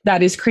heat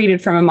that is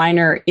created from a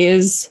miner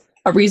is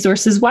a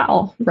resource as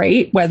well,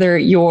 right? Whether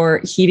you're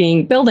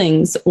heating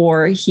buildings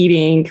or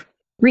heating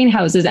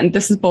greenhouses, and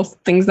this is both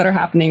things that are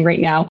happening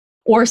right now,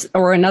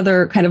 or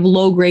another kind of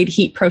low grade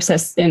heat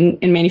process in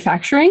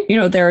manufacturing,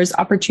 there's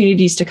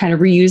opportunities to kind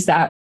of reuse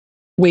that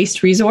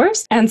waste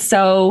resource. And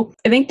so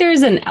I think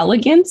there's an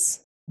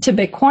elegance to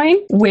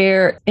Bitcoin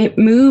where it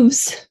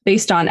moves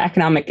based on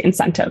economic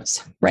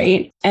incentives,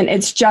 right? And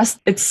it's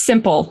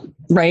simple,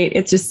 right?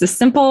 It's just a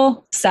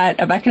simple set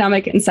of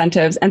economic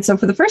incentives. And so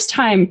for the first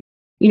time,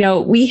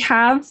 we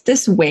have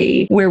this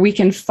way where we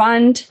can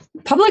fund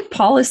public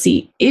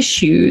policy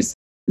issues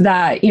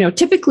that,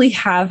 typically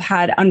have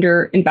had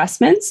under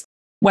investments,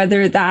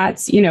 whether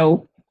that's,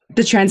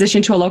 the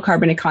transition to a low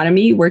carbon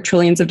economy where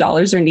trillions of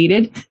dollars are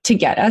needed to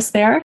get us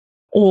there,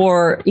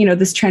 or,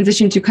 this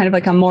transition to kind of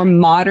like a more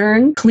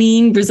modern,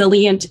 clean,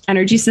 resilient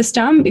energy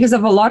system, because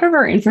of a lot of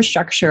our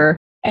infrastructure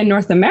in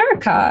North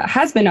America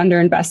has been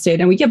underinvested,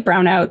 and we get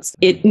brownouts.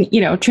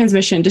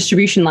 Transmission,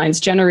 distribution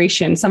lines,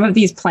 generation. Some of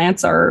these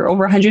plants are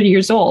over 100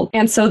 years old.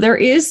 And so there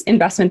is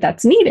investment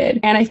that's needed.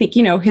 And I think,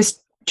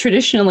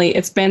 traditionally,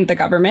 it's been the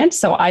government.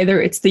 So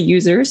either it's the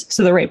users,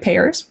 so the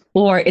ratepayers,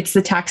 or it's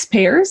the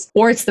taxpayers,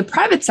 or it's the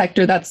private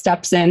sector that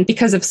steps in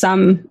because of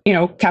some,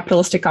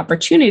 capitalistic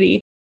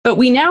opportunity. But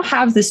we now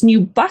have this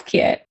new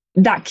bucket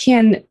that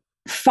can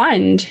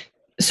fund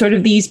sort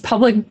of these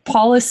public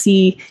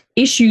policy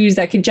issues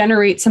that could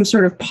generate some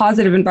sort of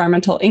positive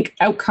environmental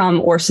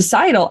outcome or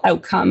societal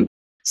outcome.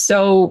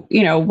 So,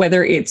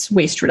 whether it's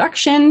waste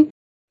reduction,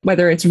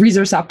 whether it's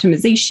resource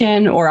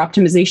optimization or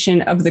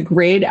optimization of the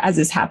grid, as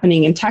is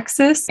happening in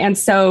Texas. And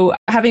so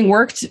having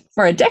worked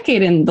for a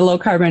decade in the low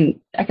carbon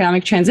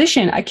economic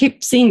transition, I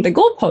keep seeing the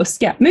goalposts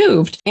get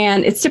moved.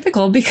 And it's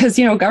typical because,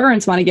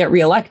 governments want to get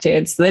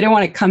reelected. So they don't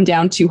want to come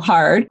down too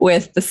hard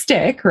with the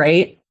stick,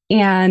 right?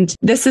 And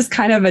this is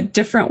kind of a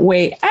different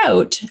way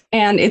out.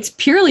 And it's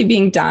purely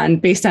being done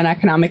based on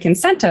economic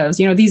incentives.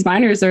 These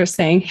miners are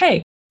saying,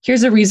 hey,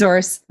 here's a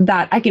resource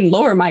that I can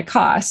lower my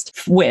cost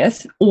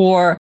with,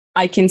 or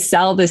I can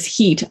sell this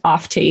heat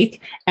offtake,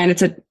 and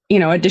it's a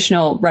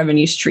additional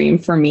revenue stream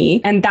for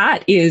me. And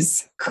that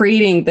is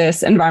creating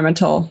this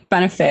environmental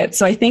benefit.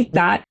 So I think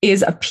that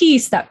is a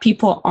piece that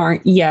people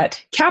aren't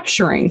yet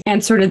capturing,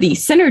 and sort of the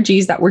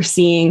synergies that we're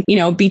seeing,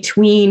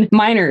 between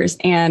miners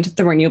and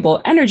the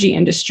renewable energy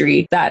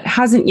industry that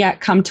hasn't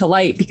yet come to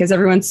light because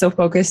everyone's so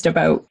focused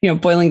about,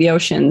 boiling the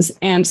oceans.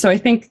 And so I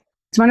think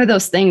it's one of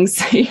those things,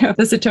 the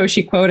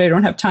Satoshi quote, I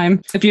don't have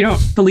time. If you don't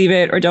believe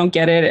it or don't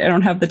get it, I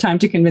don't have the time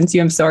to convince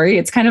you, I'm sorry.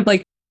 It's kind of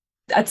like,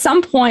 at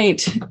some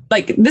point,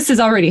 like this is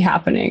already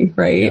happening,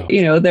 right?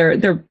 Yeah.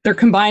 They're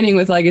combining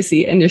with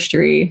legacy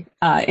industry,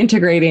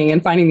 integrating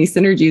and finding these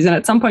synergies. And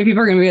at some point,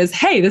 people are going to realize,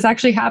 hey, this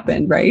actually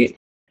happened, right?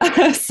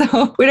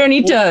 So we don't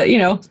need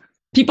to,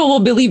 people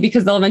will believe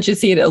because they'll eventually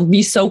see it. It'll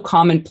be so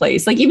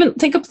commonplace. Like even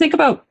think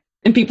about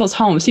in people's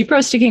homes. People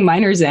are sticking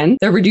miners in.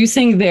 They're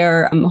reducing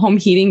their home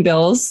heating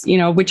bills,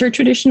 which are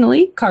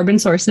traditionally carbon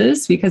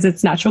sources because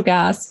it's natural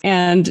gas,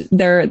 and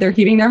they're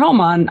heating their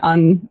home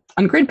on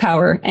grid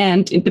power.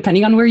 And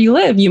depending on where you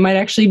live, you might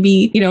actually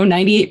be,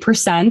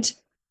 98%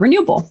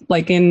 renewable,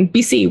 like in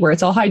BC, where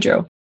it's all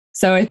hydro.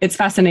 So it's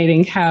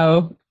fascinating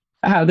how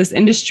this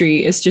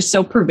industry is just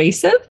so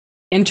pervasive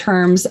in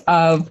terms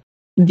of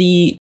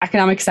the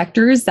economic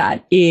sectors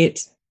that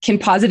it can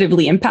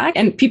positively impact.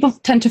 And people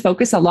tend to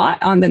focus a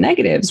lot on the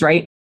negatives,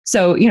 right?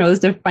 So,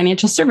 there's the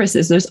financial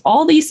services, there's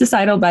all these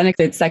societal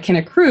benefits that can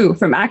accrue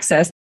from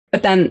access,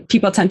 but then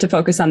people tend to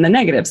focus on the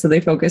negatives. So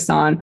they focus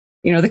on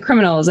the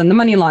criminals and the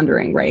money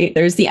laundering, right?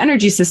 There's the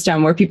energy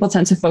system where people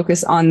tend to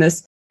focus on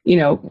this,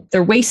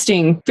 they're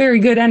wasting very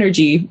good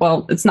energy.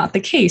 Well, it's not the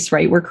case,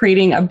 right? We're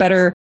creating a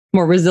better,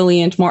 more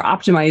resilient, more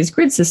optimized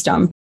grid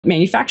system,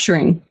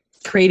 manufacturing,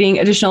 creating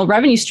additional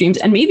revenue streams,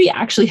 and maybe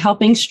actually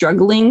helping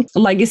struggling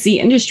legacy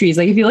industries.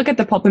 Like if you look at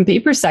the pulp and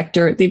paper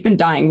sector, they've been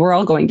dying. We're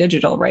all going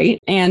digital,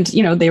 right? And,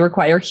 they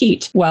require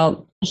heat.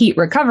 Well, heat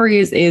recovery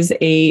is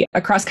a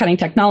cross-cutting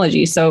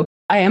technology. So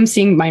I am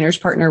seeing miners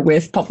partner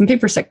with pulp and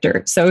paper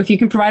sector. So if you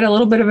can provide a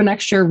little bit of an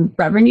extra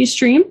revenue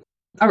stream,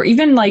 or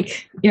even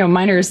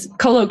miners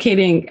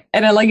co-locating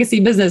at a legacy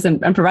business and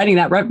providing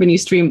that revenue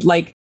stream,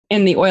 like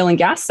in the oil and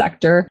gas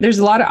sector, there's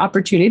a lot of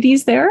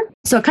opportunities there.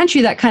 So a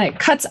country that kind of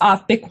cuts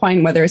off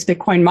Bitcoin, whether it's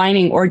Bitcoin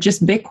mining or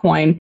just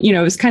Bitcoin,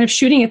 is kind of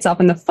shooting itself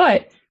in the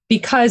foot,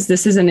 because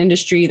this is an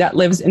industry that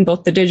lives in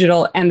both the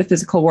digital and the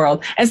physical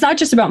world. And it's not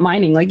just about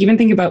mining. Like even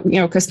think about,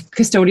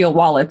 custodial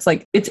wallets,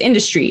 like it's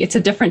industry. It's a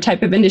different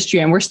type of industry,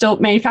 and we're still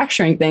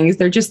manufacturing things.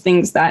 They're just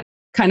things that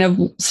kind of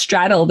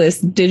straddle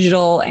this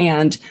digital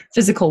and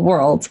physical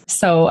world.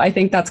 So I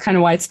think that's kind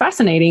of why it's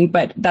fascinating,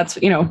 but that's,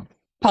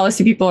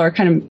 policy people are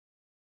kind of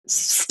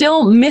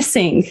still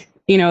missing,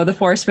 the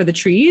forest for the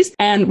trees.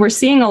 And we're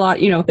seeing a lot,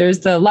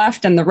 there's the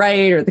left and the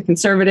right, or the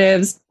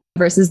conservatives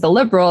versus the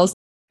liberals.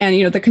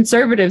 And, the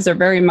conservatives are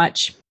very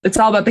much, it's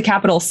all about the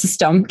capitalist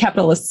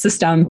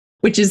system,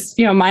 which is,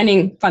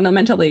 mining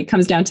fundamentally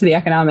comes down to the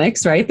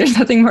economics, right? There's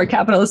nothing more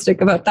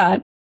capitalistic about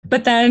that.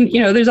 But then,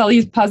 there's all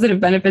these positive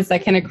benefits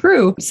that can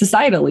accrue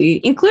societally,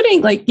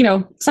 including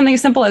something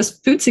as simple as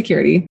food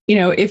security.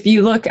 If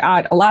you look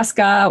at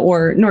Alaska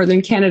or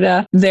Northern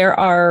Canada, there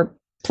are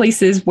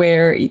places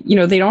where,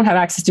 they don't have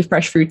access to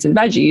fresh fruits and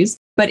veggies.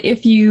 But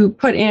if you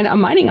put in a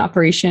mining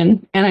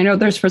operation, and I know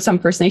there's for some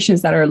First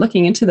Nations that are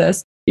looking into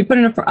this, you put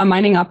in a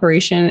mining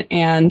operation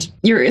and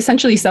you're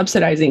essentially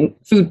subsidizing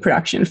food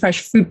production,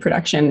 fresh food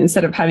production,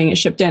 instead of having it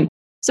shipped in.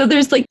 So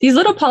there's these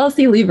little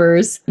policy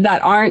levers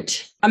that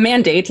aren't a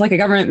mandate, like a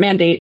government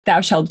mandate,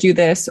 thou shalt do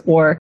this,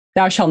 or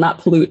thou shalt not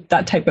pollute,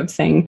 that type of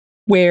thing,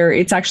 where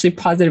it's actually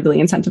positively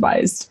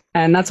incentivized.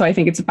 And that's why I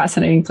think it's a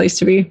fascinating place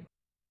to be.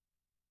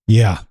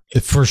 Yeah,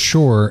 for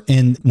sure.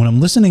 And when I'm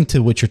listening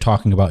to what you're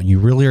talking about, you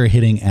really are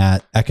hitting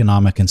at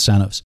economic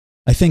incentives.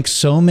 I think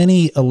so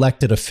many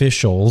elected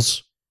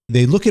officials,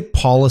 they look at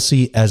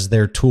policy as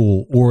their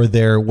tool or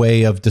their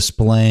way of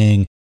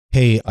displaying,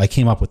 hey, I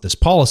came up with this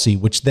policy,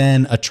 which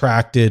then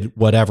attracted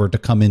whatever to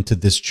come into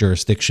this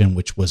jurisdiction,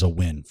 which was a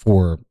win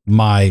for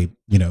my,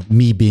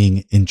 me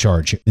being in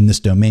charge in this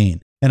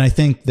domain. And I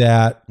think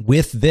that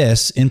with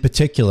this in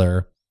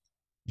particular,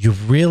 you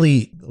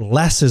really,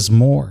 less is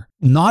more.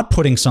 Not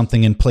putting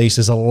something in place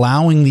is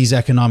allowing these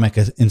economic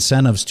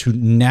incentives to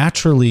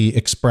naturally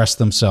express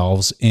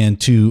themselves and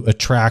to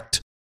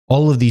attract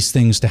all of these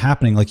things to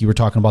happening. Like you were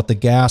talking about the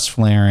gas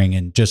flaring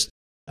and just,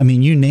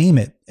 you name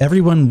it.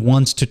 Everyone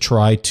wants to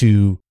try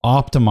to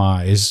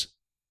optimize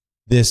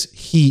this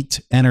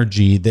heat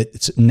energy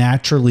that's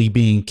naturally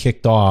being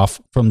kicked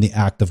off from the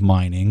act of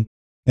mining.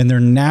 And they're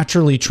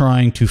naturally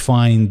trying to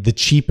find the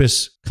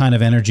cheapest kind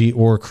of energy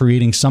or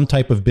creating some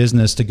type of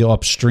business to go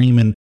upstream.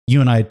 And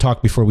you and I had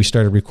talked before we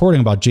started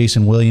recording about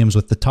Jason Williams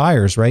with the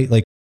tires, right?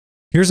 Like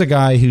here's a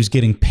guy who's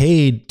getting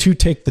paid to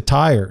take the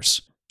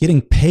tires,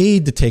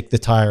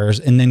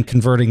 and then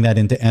converting that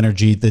into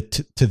energy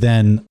to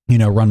then,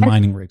 run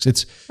mining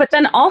rigs. But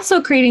then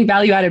also creating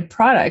value-added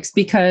products,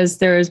 because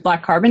there's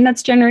black carbon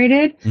that's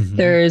generated,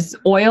 there's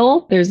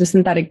oil, there's the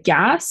synthetic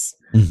gas,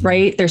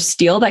 right? There's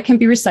steel that can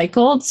be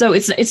recycled. So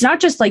it's not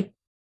just like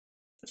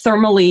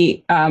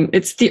thermally,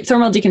 it's the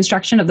thermal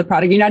deconstruction of the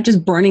product. You're not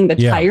just burning the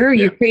tire,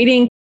 you're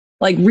creating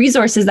like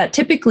resources that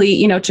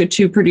typically,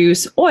 to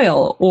produce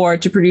oil or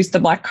to produce the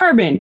black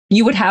carbon,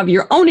 you would have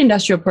your own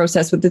industrial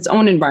process with its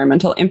own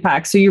environmental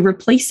impact. So you're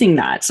replacing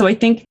that. So I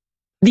think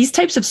these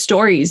types of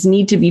stories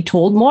need to be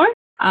told more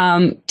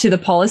to the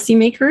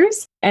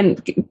policymakers.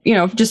 And,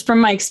 just from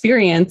my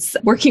experience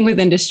working with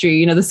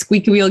industry, the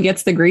squeaky wheel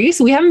gets the grease.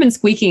 We haven't been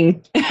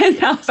squeaking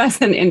enough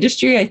as an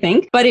industry, I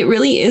think, but it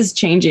really is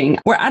changing.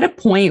 We're at a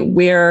point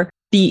where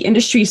the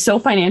industry is so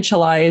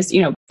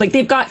financialized, like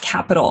they've got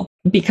capital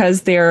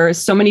because there are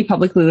so many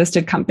publicly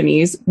listed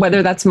companies,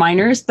 whether that's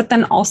miners, but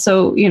then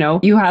also,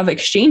 you have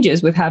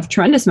exchanges with have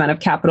tremendous amount of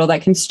capital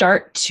that can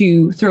start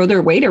to throw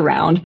their weight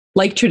around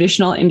like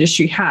traditional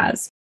industry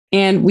has.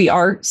 And we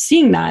are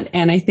seeing that.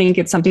 And I think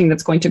it's something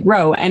that's going to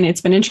grow. And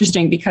it's been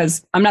interesting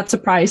because I'm not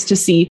surprised to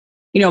see,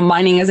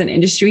 mining as an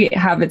industry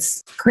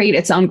create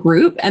its own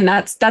group. And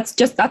that's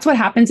what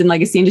happens in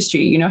legacy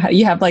industry.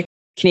 You have like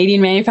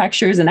Canadian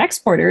manufacturers and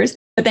exporters,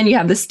 but then you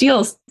have the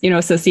steel,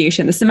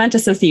 association, the cement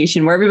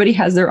association, where everybody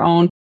has their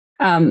own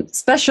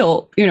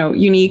special,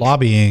 unique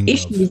lobbying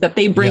issues that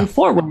they bring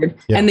forward.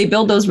 And they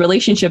build those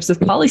relationships with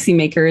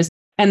policymakers.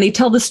 And they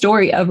tell the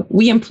story of,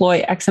 we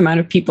employ X amount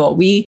of people.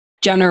 We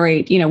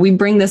generate, we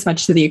bring this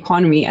much to the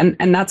economy.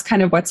 And that's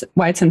kind of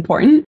why it's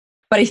important.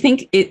 But I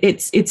think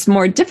it's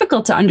more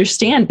difficult to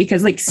understand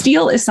because like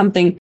steel is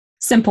something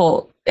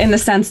simple in the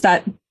sense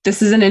that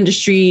this is an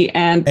industry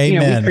and, we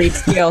create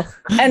steel.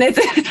 And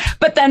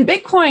but then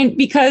Bitcoin,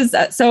 because,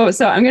 so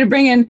I'm going to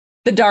bring in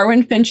the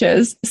Darwin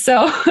Finches.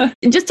 So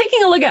just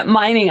taking a look at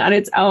mining on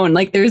its own,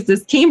 like there's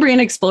this Cambrian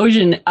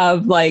explosion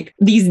of like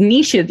these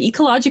niches,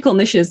 ecological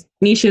niches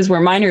where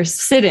miners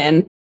sit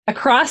in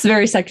across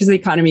various sectors of the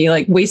economy,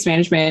 like waste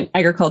management,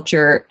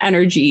 agriculture,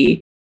 energy,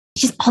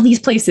 just all these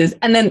places.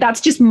 And then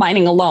that's just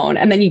mining alone.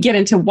 And then you get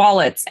into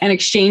wallets and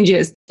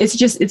exchanges.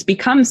 It's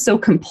become so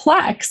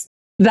complex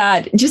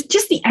that just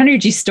the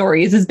energy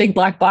story is this big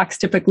black box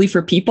typically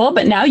for people.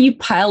 But now you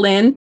pile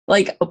in,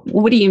 like,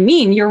 what do you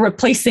mean? You're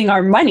replacing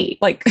our money.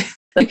 Like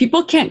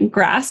people can't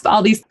grasp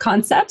all these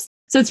concepts.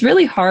 So it's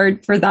really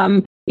hard for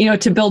them,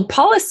 to build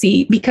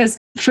policy because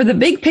for the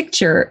big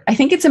picture, I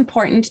think it's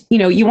important,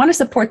 you want to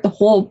support the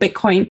whole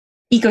Bitcoin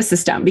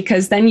ecosystem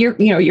because then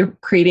you're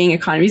creating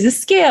economies of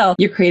scale.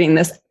 You're creating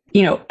this,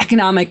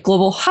 economic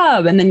global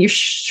hub, and then you're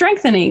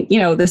strengthening,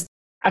 this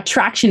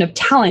attraction of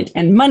talent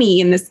and money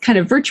in this kind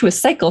of virtuous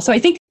cycle. So I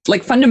think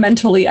like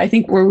fundamentally, I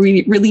think where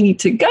we really need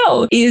to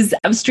go is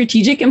of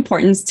strategic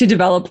importance to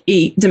develop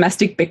a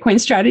domestic Bitcoin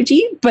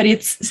strategy, but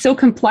it's so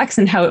complex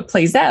in how it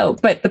plays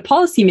out. But the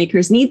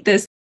policymakers need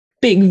this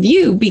big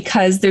view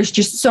because there's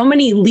just so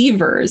many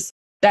levers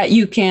that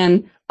you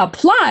can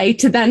apply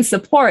to then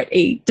support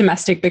a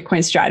domestic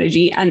Bitcoin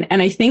strategy. And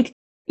I think,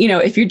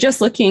 if you're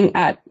just looking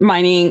at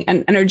mining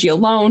and energy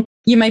alone,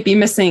 you might be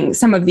missing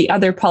some of the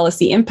other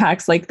policy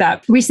impacts like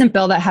that recent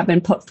bill that have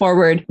been put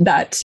forward,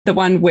 that the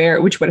one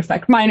which would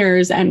affect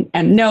miners and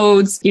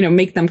nodes,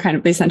 make them kind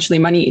of essentially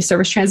money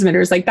service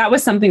transmitters. Like that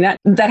was something that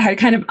had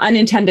kind of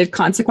unintended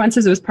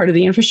consequences. It was part of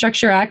the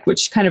Infrastructure Act,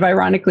 which kind of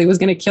ironically was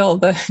going to kill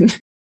the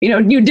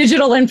new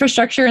digital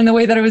infrastructure in the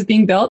way that it was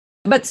being built.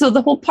 But so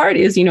the whole part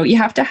is, you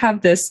have to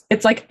have this,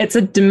 it's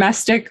a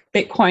domestic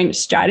Bitcoin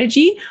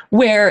strategy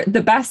where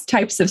the best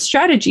types of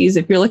strategies,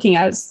 if you're looking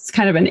at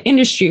kind of an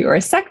industry or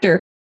a sector,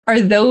 are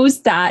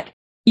those that,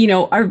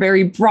 are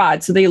very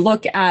broad. So they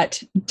look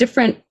at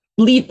different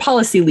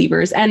policy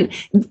levers, and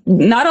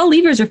not all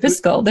levers are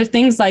fiscal. They're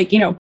things like,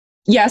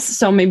 yes,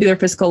 so maybe they're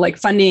fiscal, like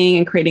funding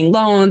and creating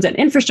loans and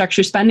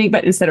infrastructure spending,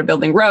 but instead of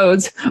building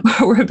roads,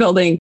 we're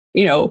building,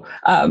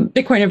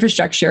 Bitcoin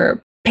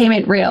infrastructure,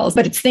 payment rails,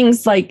 but it's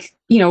things like,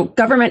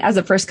 government as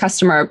a first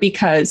customer,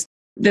 because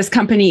this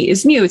company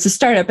is new, it's a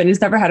startup and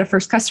it's never had a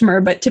first customer.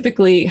 But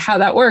typically how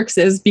that works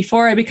is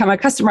before I become a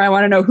customer, I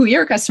want to know who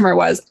your customer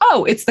was.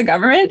 Oh, it's the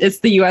government. It's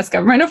the US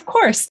government. Of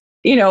course,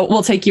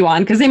 we'll take you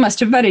on because they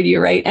must have vetted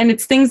you, right? And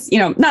it's things,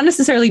 not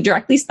necessarily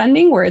directly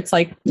spending where it's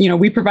like,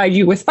 we provide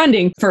you with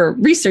funding for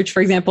research,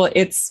 for example.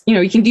 It's,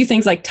 you can do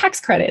things like tax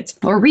credits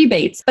or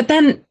rebates. But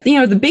then,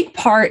 the big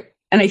part,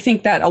 and I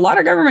think that a lot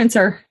of governments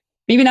are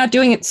maybe not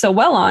doing it so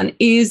well on,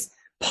 is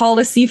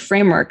policy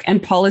framework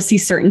and policy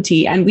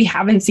certainty. And we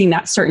haven't seen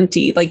that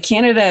certainty. Like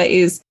Canada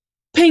is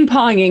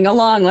ping-ponging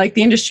along, like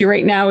the industry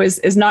right now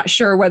is not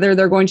sure whether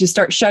they're going to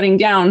start shutting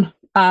down,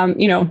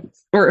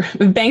 or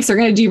banks are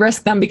going to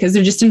de-risk them because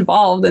they're just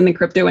involved in the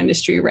crypto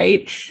industry,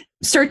 right?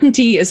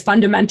 Certainty is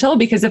fundamental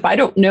because if I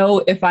don't know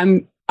if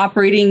I'm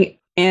operating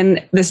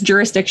in this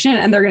jurisdiction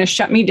and they're going to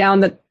shut me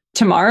down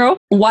tomorrow,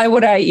 why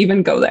would I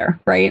even go there,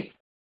 right?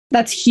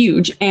 That's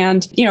huge.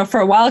 And, for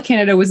a while,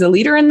 Canada was a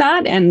leader in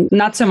that and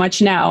not so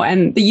much now.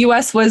 And the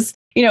US was,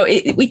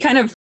 we kind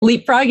of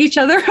leapfrog each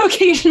other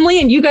occasionally.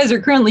 And you guys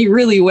are currently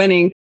really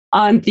winning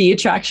on the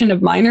attraction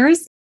of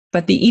miners.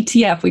 But the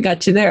ETF, we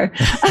got you there.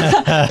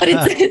 But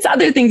it's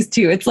other things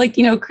too. It's like,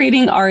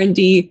 creating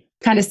R&D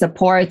kind of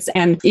supports.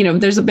 And,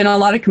 there's been a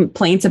lot of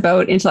complaints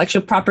about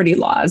intellectual property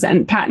laws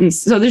and patents.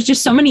 So there's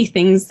just so many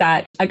things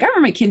that a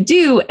government can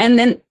do. And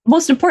then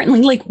most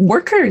importantly, like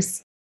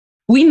workers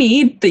we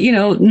need the,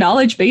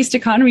 knowledge-based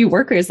economy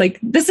workers. Like,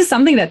 this is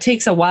something that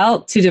takes a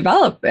while to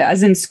develop,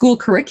 as in school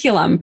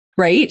curriculum,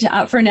 right?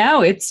 For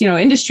now, it's,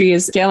 industry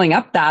is scaling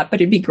up that,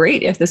 but it'd be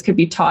great if this could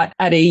be taught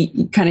at a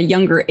kind of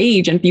younger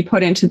age and be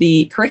put into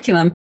the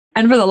curriculum.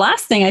 And for the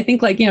last thing, I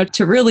think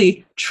to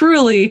really,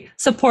 truly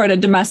support a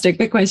domestic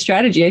Bitcoin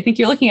strategy, I think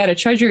you're looking at a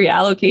treasury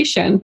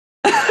allocation.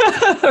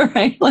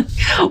 Right? Like,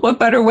 what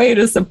better way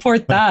to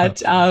support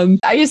that?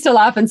 I used to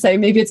laugh and say,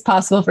 maybe it's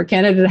possible for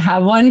Canada to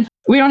have one.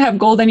 We don't have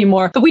gold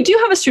anymore, but we do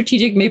have a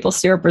strategic maple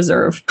syrup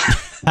reserve.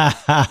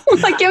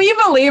 Like, can you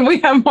believe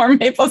we have more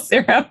maple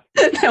syrup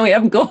than we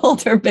have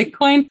gold or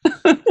Bitcoin?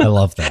 I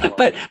love that.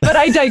 But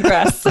I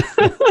digress.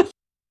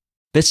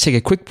 Let's take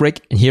a quick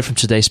break and hear from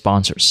today's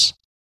sponsors.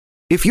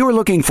 If you're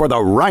looking for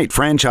the right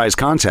franchise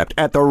concept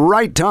at the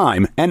right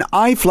time, an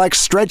iFlex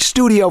Stretch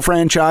Studio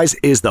franchise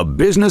is the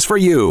business for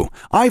you.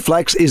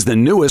 iFlex is the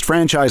newest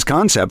franchise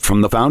concept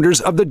from the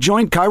founders of The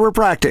Joint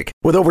Chiropractic.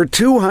 With over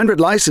 200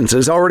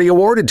 licenses already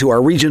awarded to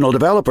our regional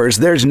developers,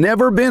 there's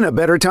never been a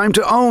better time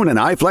to own an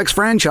iFlex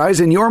franchise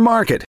in your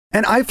market.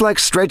 An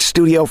iFlex Stretch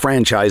Studio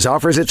franchise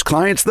offers its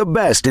clients the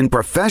best in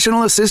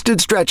professional assisted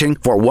stretching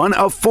for one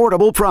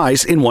affordable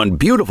price in one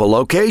beautiful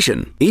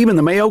location. Even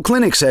the Mayo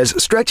Clinic says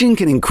stretching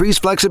can increase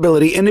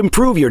flexibility and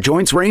improve your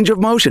joints' range of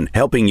motion,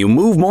 helping you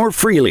move more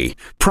freely.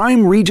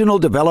 Prime regional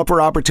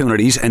developer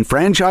opportunities and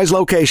franchise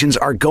locations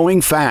are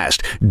going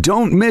fast.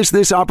 Don't miss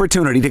this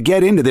opportunity to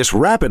get into this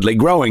rapidly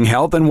growing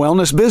health and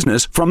wellness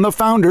business from the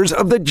founders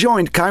of The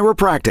Joint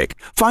Chiropractic.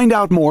 Find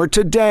out more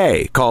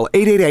today. Call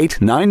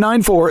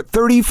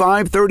 888-994-3539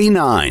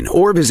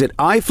 or visit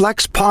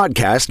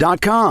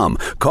iflexpodcast.com.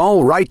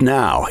 Call right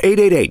now,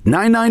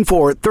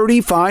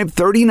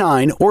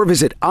 888-994-3539 or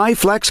visit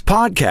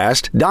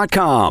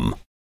iflexpodcast.com.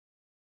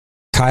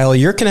 Kyle,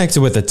 you're connected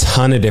with a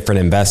ton of different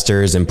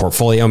investors and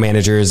portfolio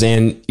managers,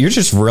 and you're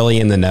just really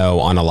in the know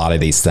on a lot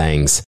of these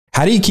things.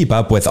 How do you keep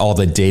up with all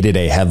the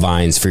day-to-day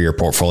headlines for your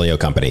portfolio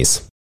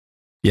companies?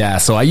 Yeah,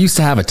 so I used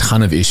to have a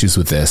ton of issues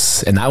with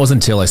this, and that was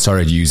until I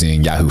started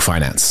using Yahoo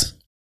Finance.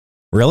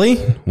 Really?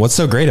 What's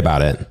so great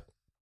about it?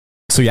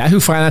 So Yahoo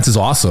Finance is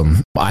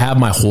awesome. I have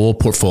my whole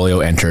portfolio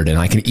entered and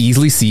I can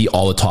easily see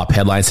all the top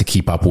headlines to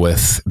keep up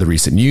with the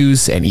recent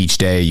news. And each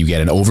day you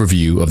get an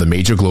overview of the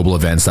major global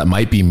events that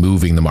might be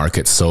moving the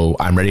market. So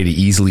I'm ready to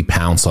easily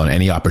pounce on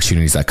any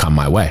opportunities that come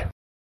my way.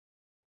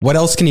 What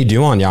else can you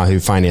do on Yahoo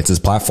Finance's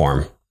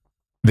platform?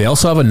 They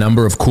also have a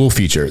number of cool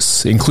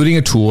features, including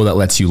a tool that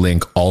lets you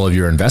link all of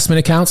your investment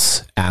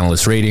accounts,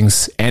 analyst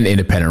ratings, and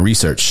independent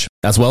research,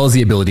 as well as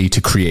the ability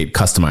to create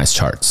customized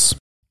charts.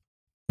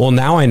 Well,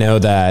 now I know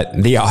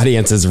that the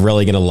audience is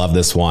really going to love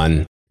this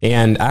one.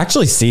 And I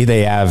actually see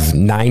they have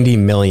 90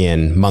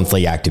 million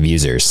monthly active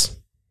users.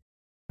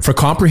 For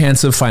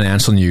comprehensive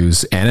financial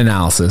news and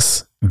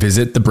analysis,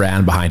 visit the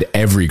brand behind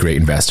every great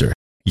investor,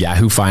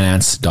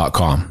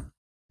 yahoofinance.com.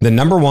 The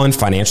number one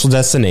financial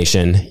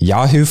destination,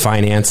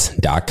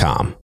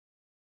 yahoofinance.com.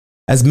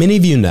 As many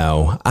of you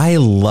know, I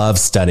love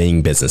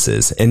studying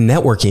businesses and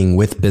networking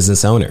with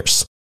business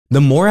owners.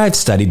 The more I've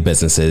studied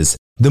businesses,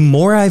 the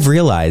more I've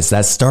realized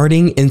that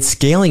starting and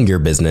scaling your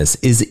business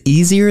is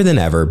easier than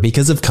ever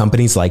because of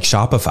companies like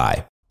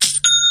Shopify.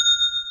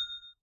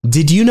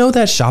 Did you know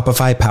that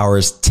Shopify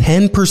powers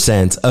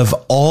 10% of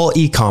all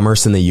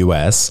e-commerce in the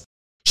US?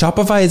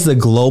 Shopify is the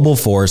global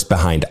force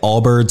behind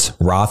Allbirds,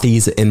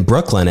 Rothy's, and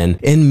Brooklinen,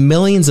 and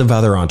millions of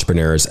other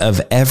entrepreneurs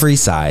of every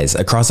size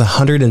across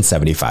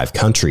 175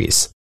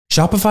 countries.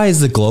 Shopify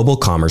is the global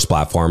commerce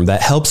platform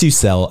that helps you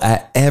sell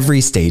at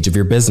every stage of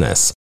your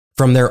business.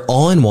 From their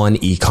all-in-one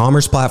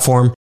e-commerce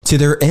platform to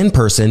their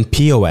in-person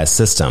POS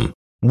system.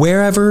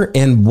 Wherever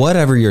and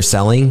whatever you're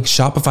selling,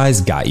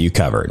 Shopify's got you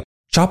covered.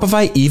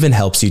 Shopify even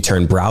helps you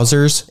turn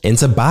browsers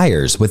into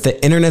buyers with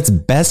the internet's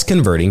best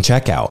converting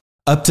checkout,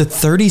 up to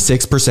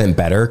 36%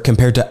 better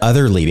compared to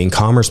other leading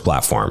commerce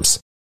platforms.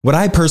 What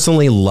I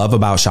personally love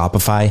about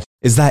Shopify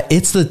is that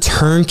it's the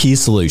turnkey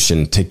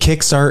solution to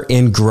kickstart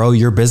and grow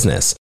your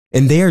business,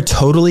 and they are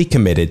totally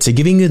committed to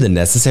giving you the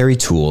necessary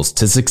tools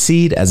to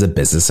succeed as a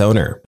business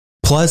owner.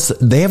 Plus,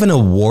 they have an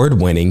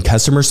award-winning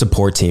customer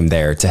support team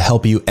there to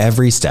help you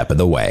every step of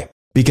the way.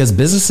 Because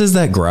businesses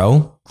that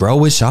grow, grow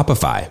with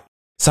Shopify.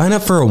 Sign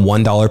up for a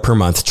 $1 per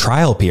month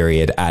trial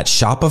period at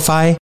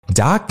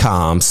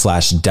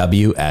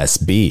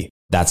shopify.com/WSB.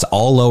 That's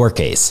all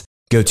lowercase.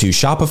 Go to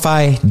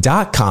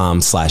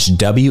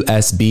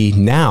shopify.com/WSB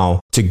now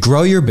to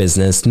grow your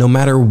business no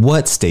matter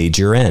what stage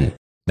you're in.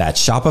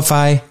 That's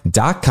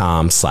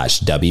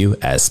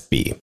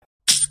shopify.com/WSB.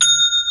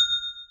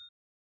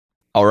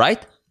 All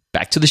right,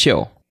 back to the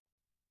show.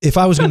 If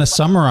I was going to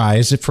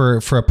summarize it for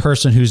a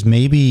person who's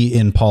maybe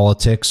in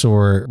politics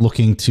or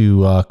looking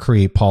to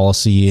create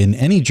policy in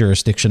any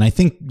jurisdiction, I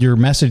think your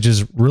message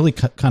is really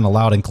kind of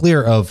loud and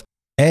clear of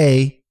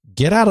A,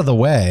 get out of the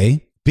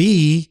way,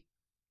 B,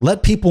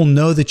 let people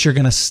know that you're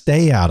going to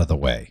stay out of the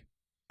way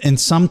in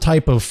some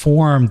type of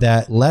form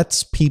that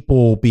lets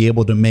people be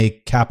able to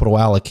make capital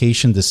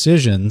allocation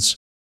decisions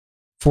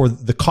for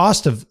the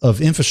cost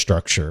of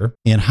infrastructure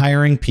and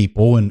hiring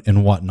people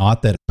and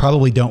whatnot that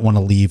probably don't want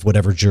to leave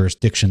whatever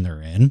jurisdiction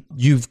they're in.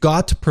 You've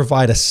got to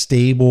provide a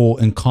stable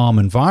and calm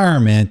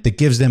environment that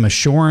gives them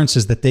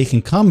assurances that they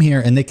can come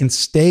here and they can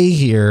stay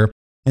here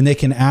and they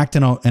can act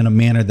in a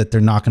manner that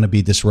they're not going to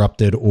be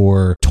disrupted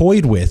or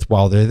toyed with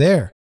while they're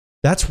there.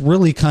 That's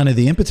really kind of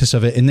the impetus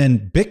of it. And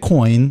then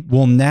Bitcoin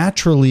will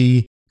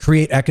naturally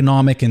create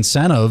economic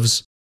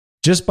incentives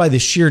just by the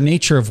sheer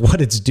nature of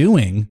what it's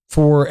doing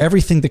for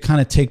everything to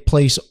kind of take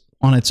place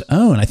on its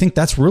own. I think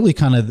that's really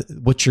kind of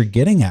what you're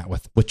getting at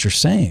with what you're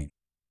saying.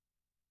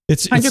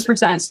 It's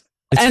 100%.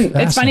 And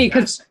it's funny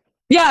because,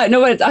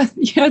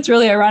 it's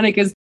really ironic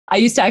because I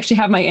used to actually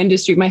have my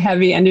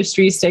heavy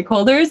industry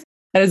stakeholders.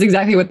 That is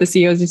exactly what the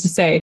CEOs used to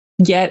say.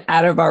 Get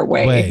out of our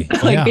way.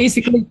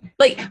 Basically,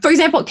 for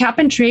example, cap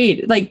and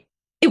trade,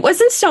 it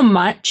wasn't so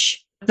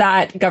much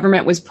that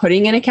government was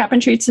putting in a cap and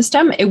trade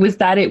system. It was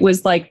that it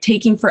was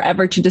taking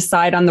forever to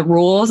decide on the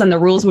rules, and the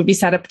rules would be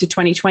set up to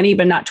 2020,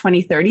 but not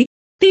 2030.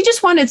 They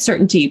just wanted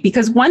certainty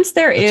because once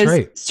there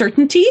is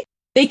certainty,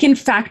 they can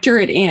factor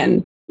it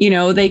in.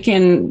 They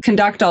can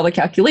conduct all the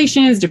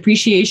calculations,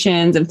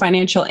 depreciations, and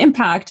financial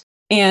impact.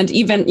 And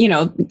even,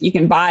 you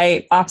can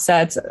buy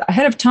offsets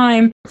ahead of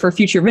time for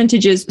future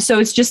vintages. So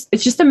it's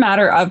just a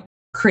matter of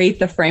create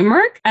the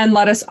framework and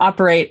let us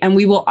operate, and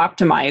we will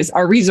optimize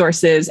our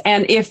resources.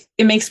 And if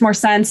it makes more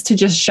sense to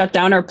just shut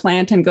down our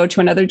plant and go to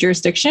another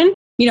jurisdiction,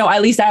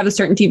 at least I have the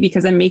certainty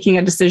because I'm making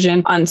a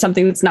decision on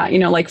something that's not,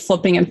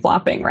 flipping and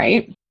flopping,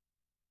 right?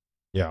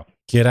 Yeah.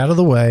 Get out of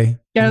the way.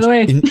 Get out of the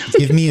way. And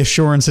give me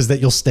assurances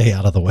that you'll stay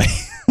out of the way.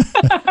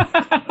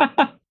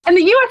 And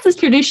the US has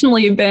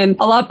traditionally been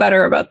a lot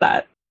better about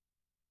that.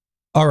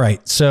 All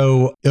right.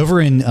 So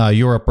over in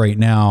Europe right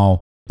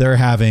now, they're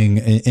having,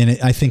 and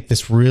I think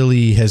this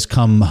really has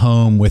come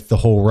home with the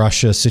whole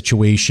Russia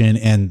situation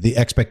and the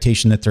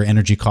expectation that their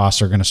energy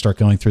costs are going to start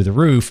going through the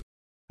roof.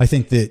 I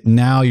think that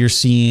now you're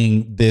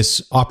seeing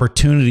this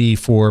opportunity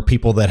for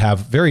people that have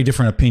very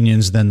different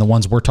opinions than the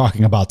ones we're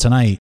talking about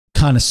tonight,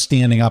 kind of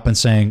standing up and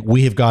saying,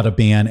 we have got to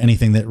ban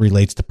anything that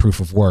relates to proof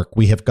of work.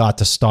 We have got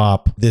to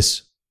stop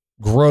this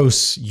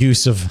gross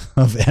use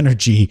of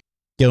energy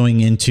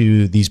going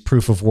into these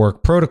proof of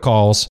work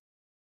protocols.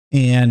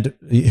 And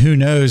who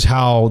knows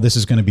how this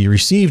is going to be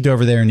received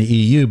over there in the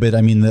EU. But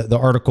I mean, the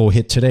article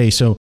hit today.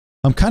 So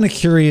I'm kind of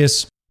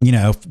curious,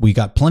 we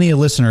got plenty of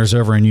listeners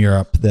over in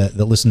Europe that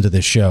listen to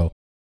this show.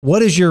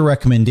 What is your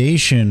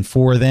recommendation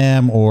for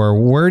them,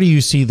 or where do you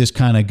see this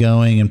kind of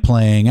going and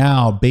playing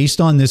out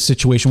based on this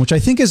situation, which I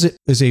think is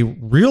a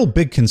real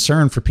big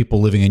concern for people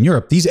living in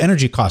Europe? These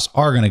energy costs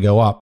are going to go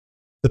up.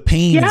 The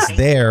pain is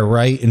there,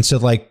 right? And so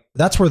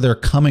that's where they're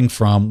coming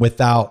from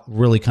without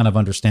really kind of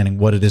understanding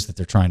what it is that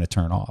they're trying to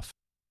turn off.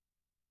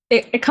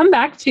 It come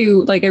back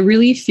to I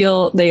really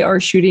feel they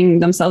are shooting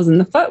themselves in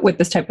the foot with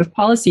this type of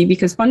policy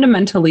because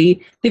fundamentally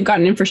they've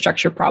got an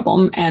infrastructure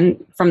problem and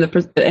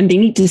they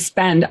need to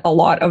spend a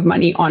lot of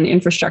money on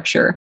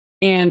infrastructure.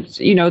 And,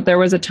 there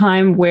was a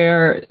time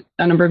where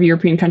a number of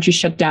European countries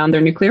shut down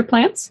their nuclear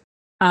plants.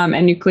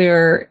 And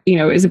nuclear,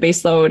 is a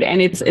base load,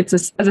 and as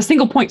a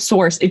single point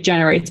source, it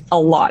generates a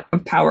lot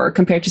of power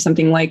compared to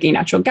something like a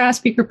natural gas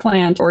peaker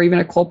plant or even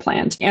a coal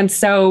plant. And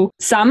so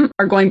some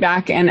are going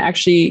back and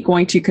actually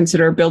going to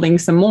consider building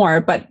some more.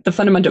 But the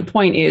fundamental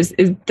point is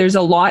there's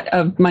a lot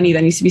of money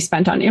that needs to be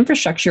spent on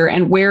infrastructure,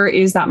 and where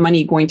is that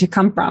money going to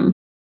come from?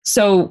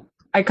 So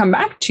I come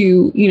back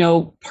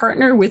to,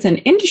 partner with an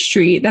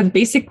industry that's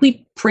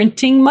basically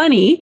printing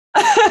money,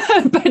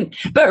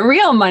 but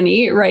real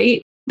money,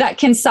 right? That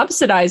can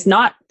subsidize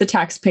not the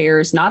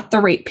taxpayers, not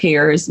the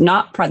ratepayers,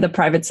 not the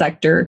private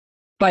sector,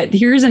 but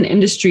here's an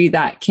industry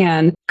that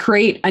can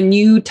create a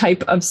new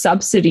type of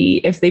subsidy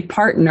if they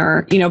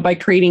partner, by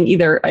creating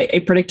either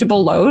a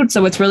predictable load.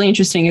 So what's really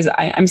interesting is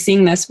I'm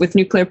seeing this with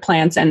nuclear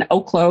plants and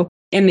Oklo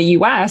in the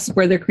US,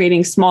 where they're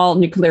creating small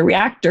nuclear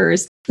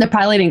reactors. They're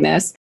piloting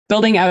this,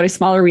 building out a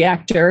smaller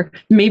reactor.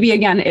 Maybe,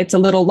 again, it's a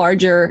little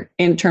larger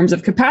in terms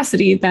of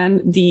capacity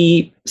than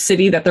the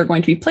city that they're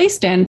going to be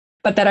placed in.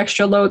 But that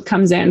extra load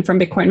comes in from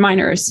Bitcoin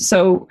miners.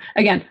 So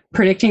again,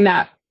 creating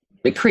that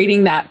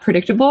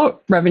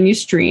predictable revenue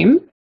stream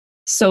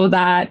so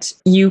that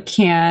you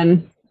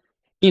can,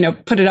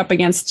 put it up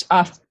against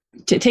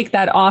to take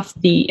that off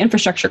the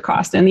infrastructure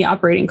cost and the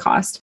operating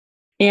cost.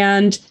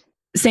 And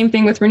same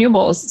thing with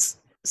renewables.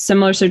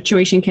 Similar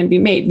situation can be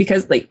made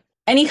because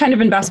any kind of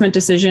investment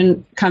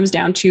decision comes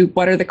down to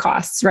what are the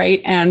costs,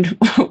 right? And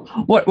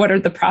what are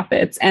the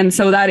profits? And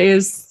so that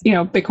is,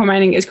 Bitcoin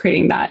mining is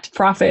creating that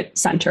profit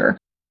center.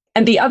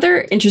 And the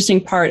other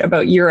interesting part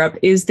about Europe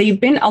is they've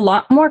been a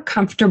lot more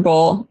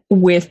comfortable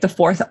with the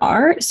fourth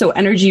R, so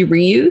energy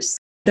reuse.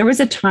 There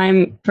was a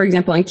time, for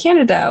example, in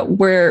Canada,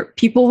 where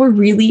people were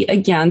really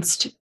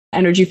against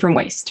energy from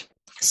waste.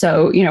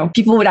 So,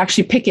 people would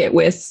actually picket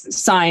with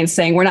signs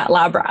saying, we're not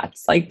lab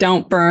rats,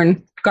 don't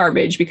burn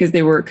garbage, because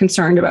they were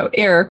concerned about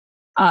air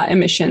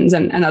emissions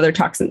and other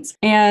toxins.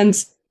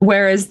 And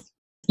whereas,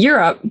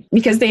 Europe,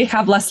 because they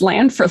have less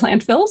land for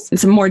landfills,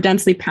 it's more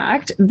densely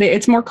packed.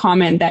 It's more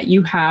common that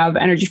you have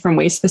energy from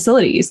waste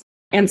facilities.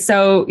 And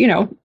so,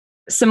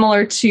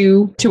 similar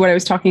to what I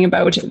was talking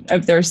about,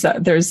 if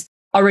there's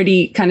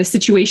already kind of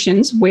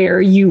situations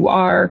where you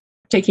are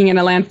taking in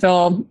a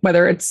landfill,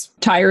 whether it's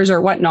tires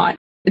or whatnot,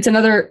 it's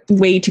another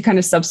way to kind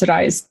of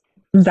subsidize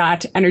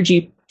that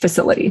energy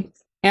facility.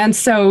 And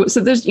so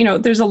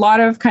there's a lot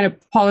of kind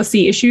of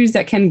policy issues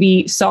that can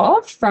be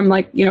solved from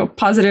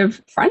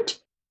positive front,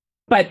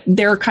 but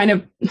they're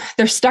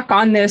stuck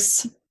on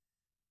this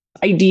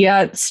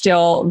idea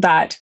still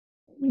that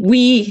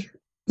we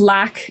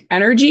lack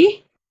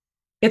energy.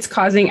 It's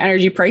causing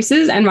energy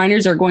prices, and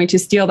miners are going to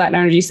steal that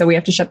energy, so we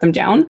have to shut them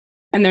down.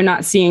 And they're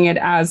not seeing it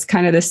as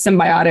kind of this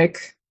symbiotic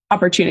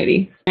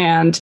opportunity.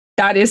 And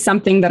that is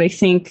something that I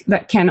think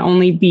that can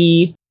only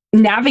be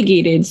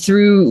navigated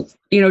through,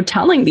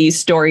 telling these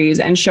stories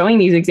and showing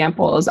these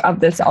examples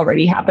of this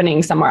already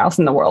happening somewhere else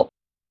in the world.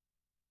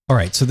 All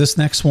right. So this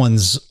next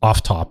one's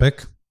off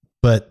topic,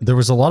 but there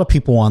was a lot of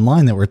people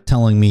online that were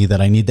telling me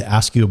that I need to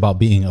ask you about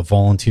being a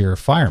volunteer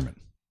fireman.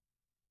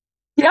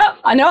 Yeah,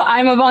 I know.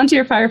 I'm a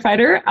volunteer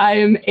firefighter.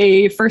 I'm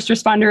a first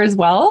responder as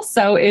well.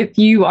 So if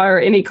you are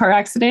in a car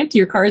accident,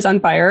 your car is on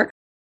fire,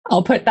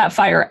 I'll put that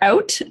fire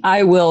out.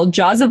 I will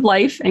jaws of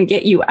life and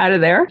get you out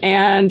of there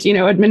and,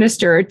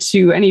 administer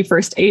to any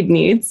first aid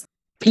needs.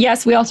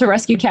 Yes, we also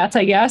rescue cats,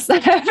 I guess. I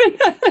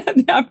haven't had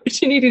the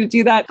opportunity to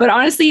do that. But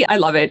honestly, I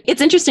love it.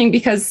 It's interesting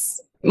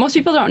because most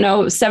people don't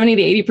know 70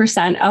 to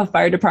 80% of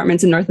fire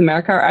departments in North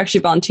America are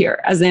actually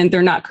volunteer, as in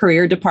they're not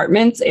career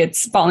departments.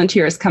 It's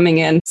volunteers coming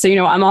in. So,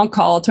 I'm on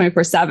call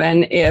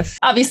 24/7 if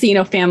obviously,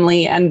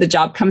 family and the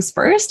job comes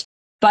first.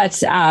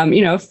 But,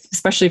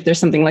 especially if there's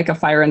something like a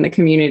fire in the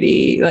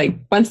community, like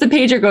once the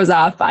pager goes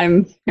off,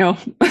 I'm,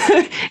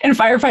 in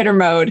firefighter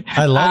mode.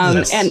 I love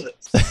this. And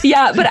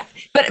yeah, but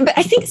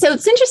I think so.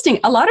 It's interesting.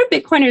 A lot of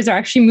Bitcoiners are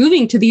actually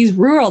moving to these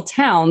rural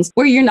towns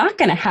where you're not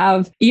going to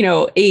have,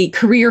 a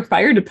career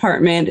fire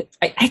department.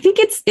 I think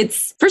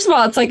it's first of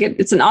all, it's like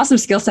it's an awesome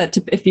skill set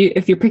to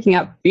if you're picking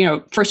up,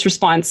 first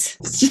response.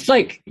 It's just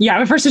like you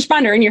have a first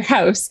responder in your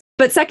house.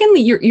 But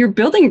secondly, you're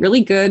building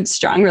really good,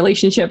 strong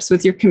relationships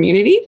with your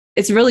community.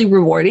 It's really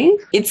rewarding.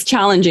 It's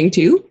challenging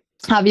too.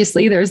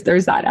 Obviously, there's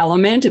that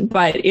element,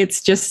 but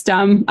it's just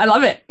I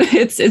love it.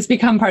 It's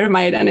become part of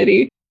my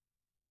identity.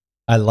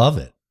 I love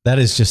it. That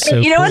is just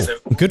so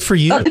cool. Good for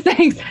you. Oh,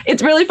 thanks.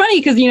 It's really funny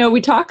because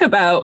we talk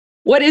about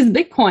what is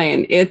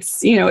Bitcoin.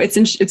 It's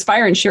it's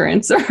fire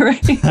insurance,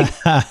 right?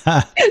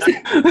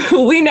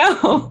 We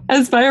know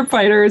as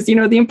firefighters,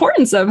 the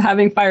importance of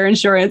having fire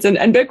insurance, and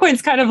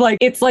Bitcoin's kind of like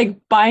it's like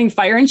buying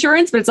fire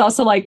insurance, but it's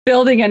also like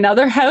building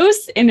another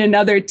house in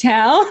another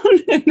town,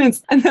 and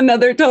it's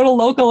another total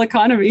local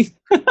economy.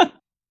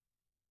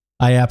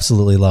 I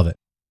absolutely love it.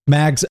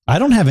 Mags, I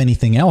don't have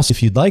anything else.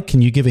 If you'd like,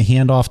 can you give a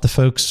handoff to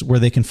folks where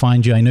they can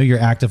find you? I know you're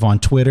active on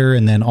Twitter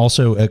and then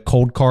also at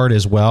Cold Card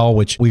as well,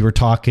 which we were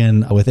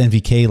talking with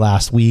NVK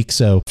last week.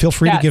 So feel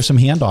free to give some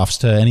handoffs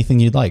to anything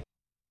you'd like.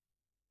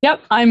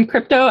 Yep. I'm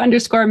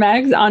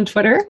crypto_Mags on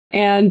Twitter.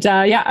 And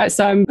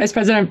so I'm Vice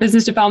President of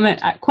Business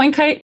Development at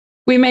CoinKite.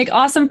 We make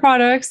awesome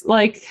products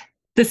like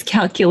this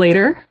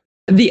calculator,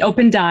 the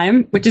Open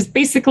Dime, which is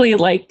basically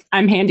like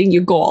I'm handing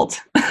you gold.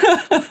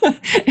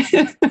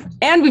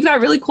 And we've got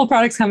really cool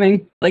products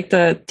coming, like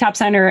the Tap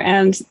Signer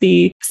and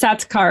the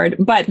Sats card.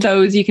 But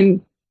those you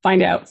can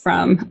find out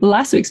from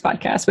last week's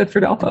podcast with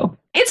Rodolfo.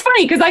 It's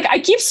funny because I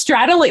keep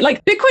straddling,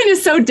 like Bitcoin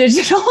is so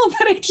digital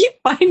that I keep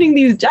finding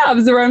these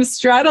jobs where I'm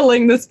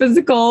straddling this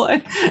physical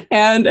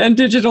and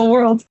digital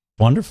world.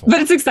 Wonderful.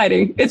 But it's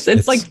exciting. It's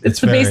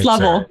the base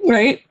level,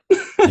 right?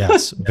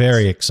 Yes,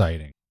 very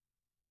exciting.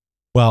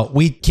 Well,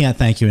 we can't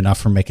thank you enough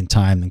for making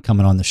time and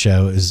coming on the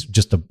show. It's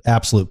just an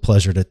absolute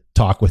pleasure to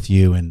talk with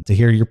you and to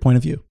hear your point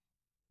of view.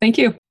 Thank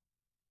you.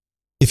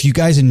 If you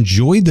guys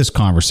enjoyed this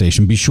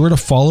conversation, be sure to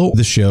follow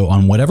the show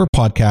on whatever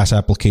podcast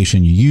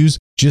application you use.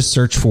 Just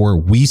search for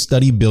We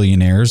Study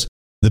Billionaires.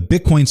 The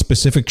Bitcoin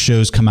specific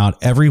shows come out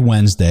every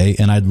Wednesday,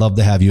 and I'd love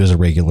to have you as a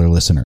regular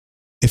listener.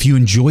 If you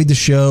enjoyed the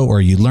show or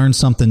you learned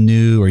something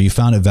new or you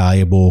found it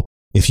valuable,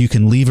 if you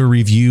can leave a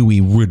review,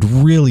 we would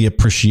really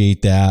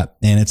appreciate that.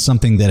 And it's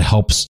something that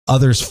helps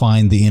others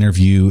find the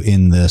interview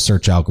in the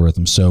search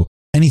algorithm. So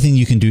anything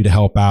you can do to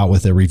help out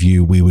with a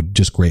review, we would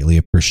just greatly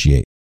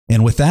appreciate.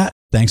 And with that,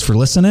 thanks for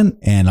listening,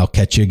 and I'll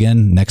catch you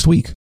again next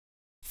week.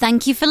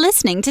 Thank you for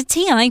listening to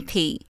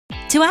TIP.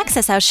 To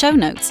access our show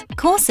notes,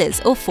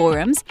 courses, or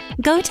forums,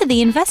 go to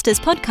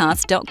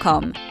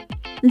theinvestorspodcast.com.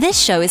 This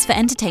show is for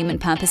entertainment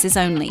purposes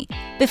only.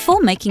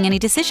 Before making any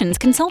decisions,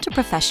 consult a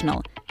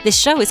professional. This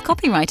show is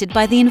copyrighted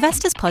by the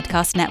Investors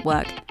Podcast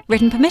Network.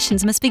 Written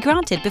permissions must be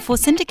granted before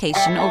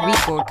syndication or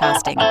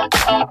rebroadcasting.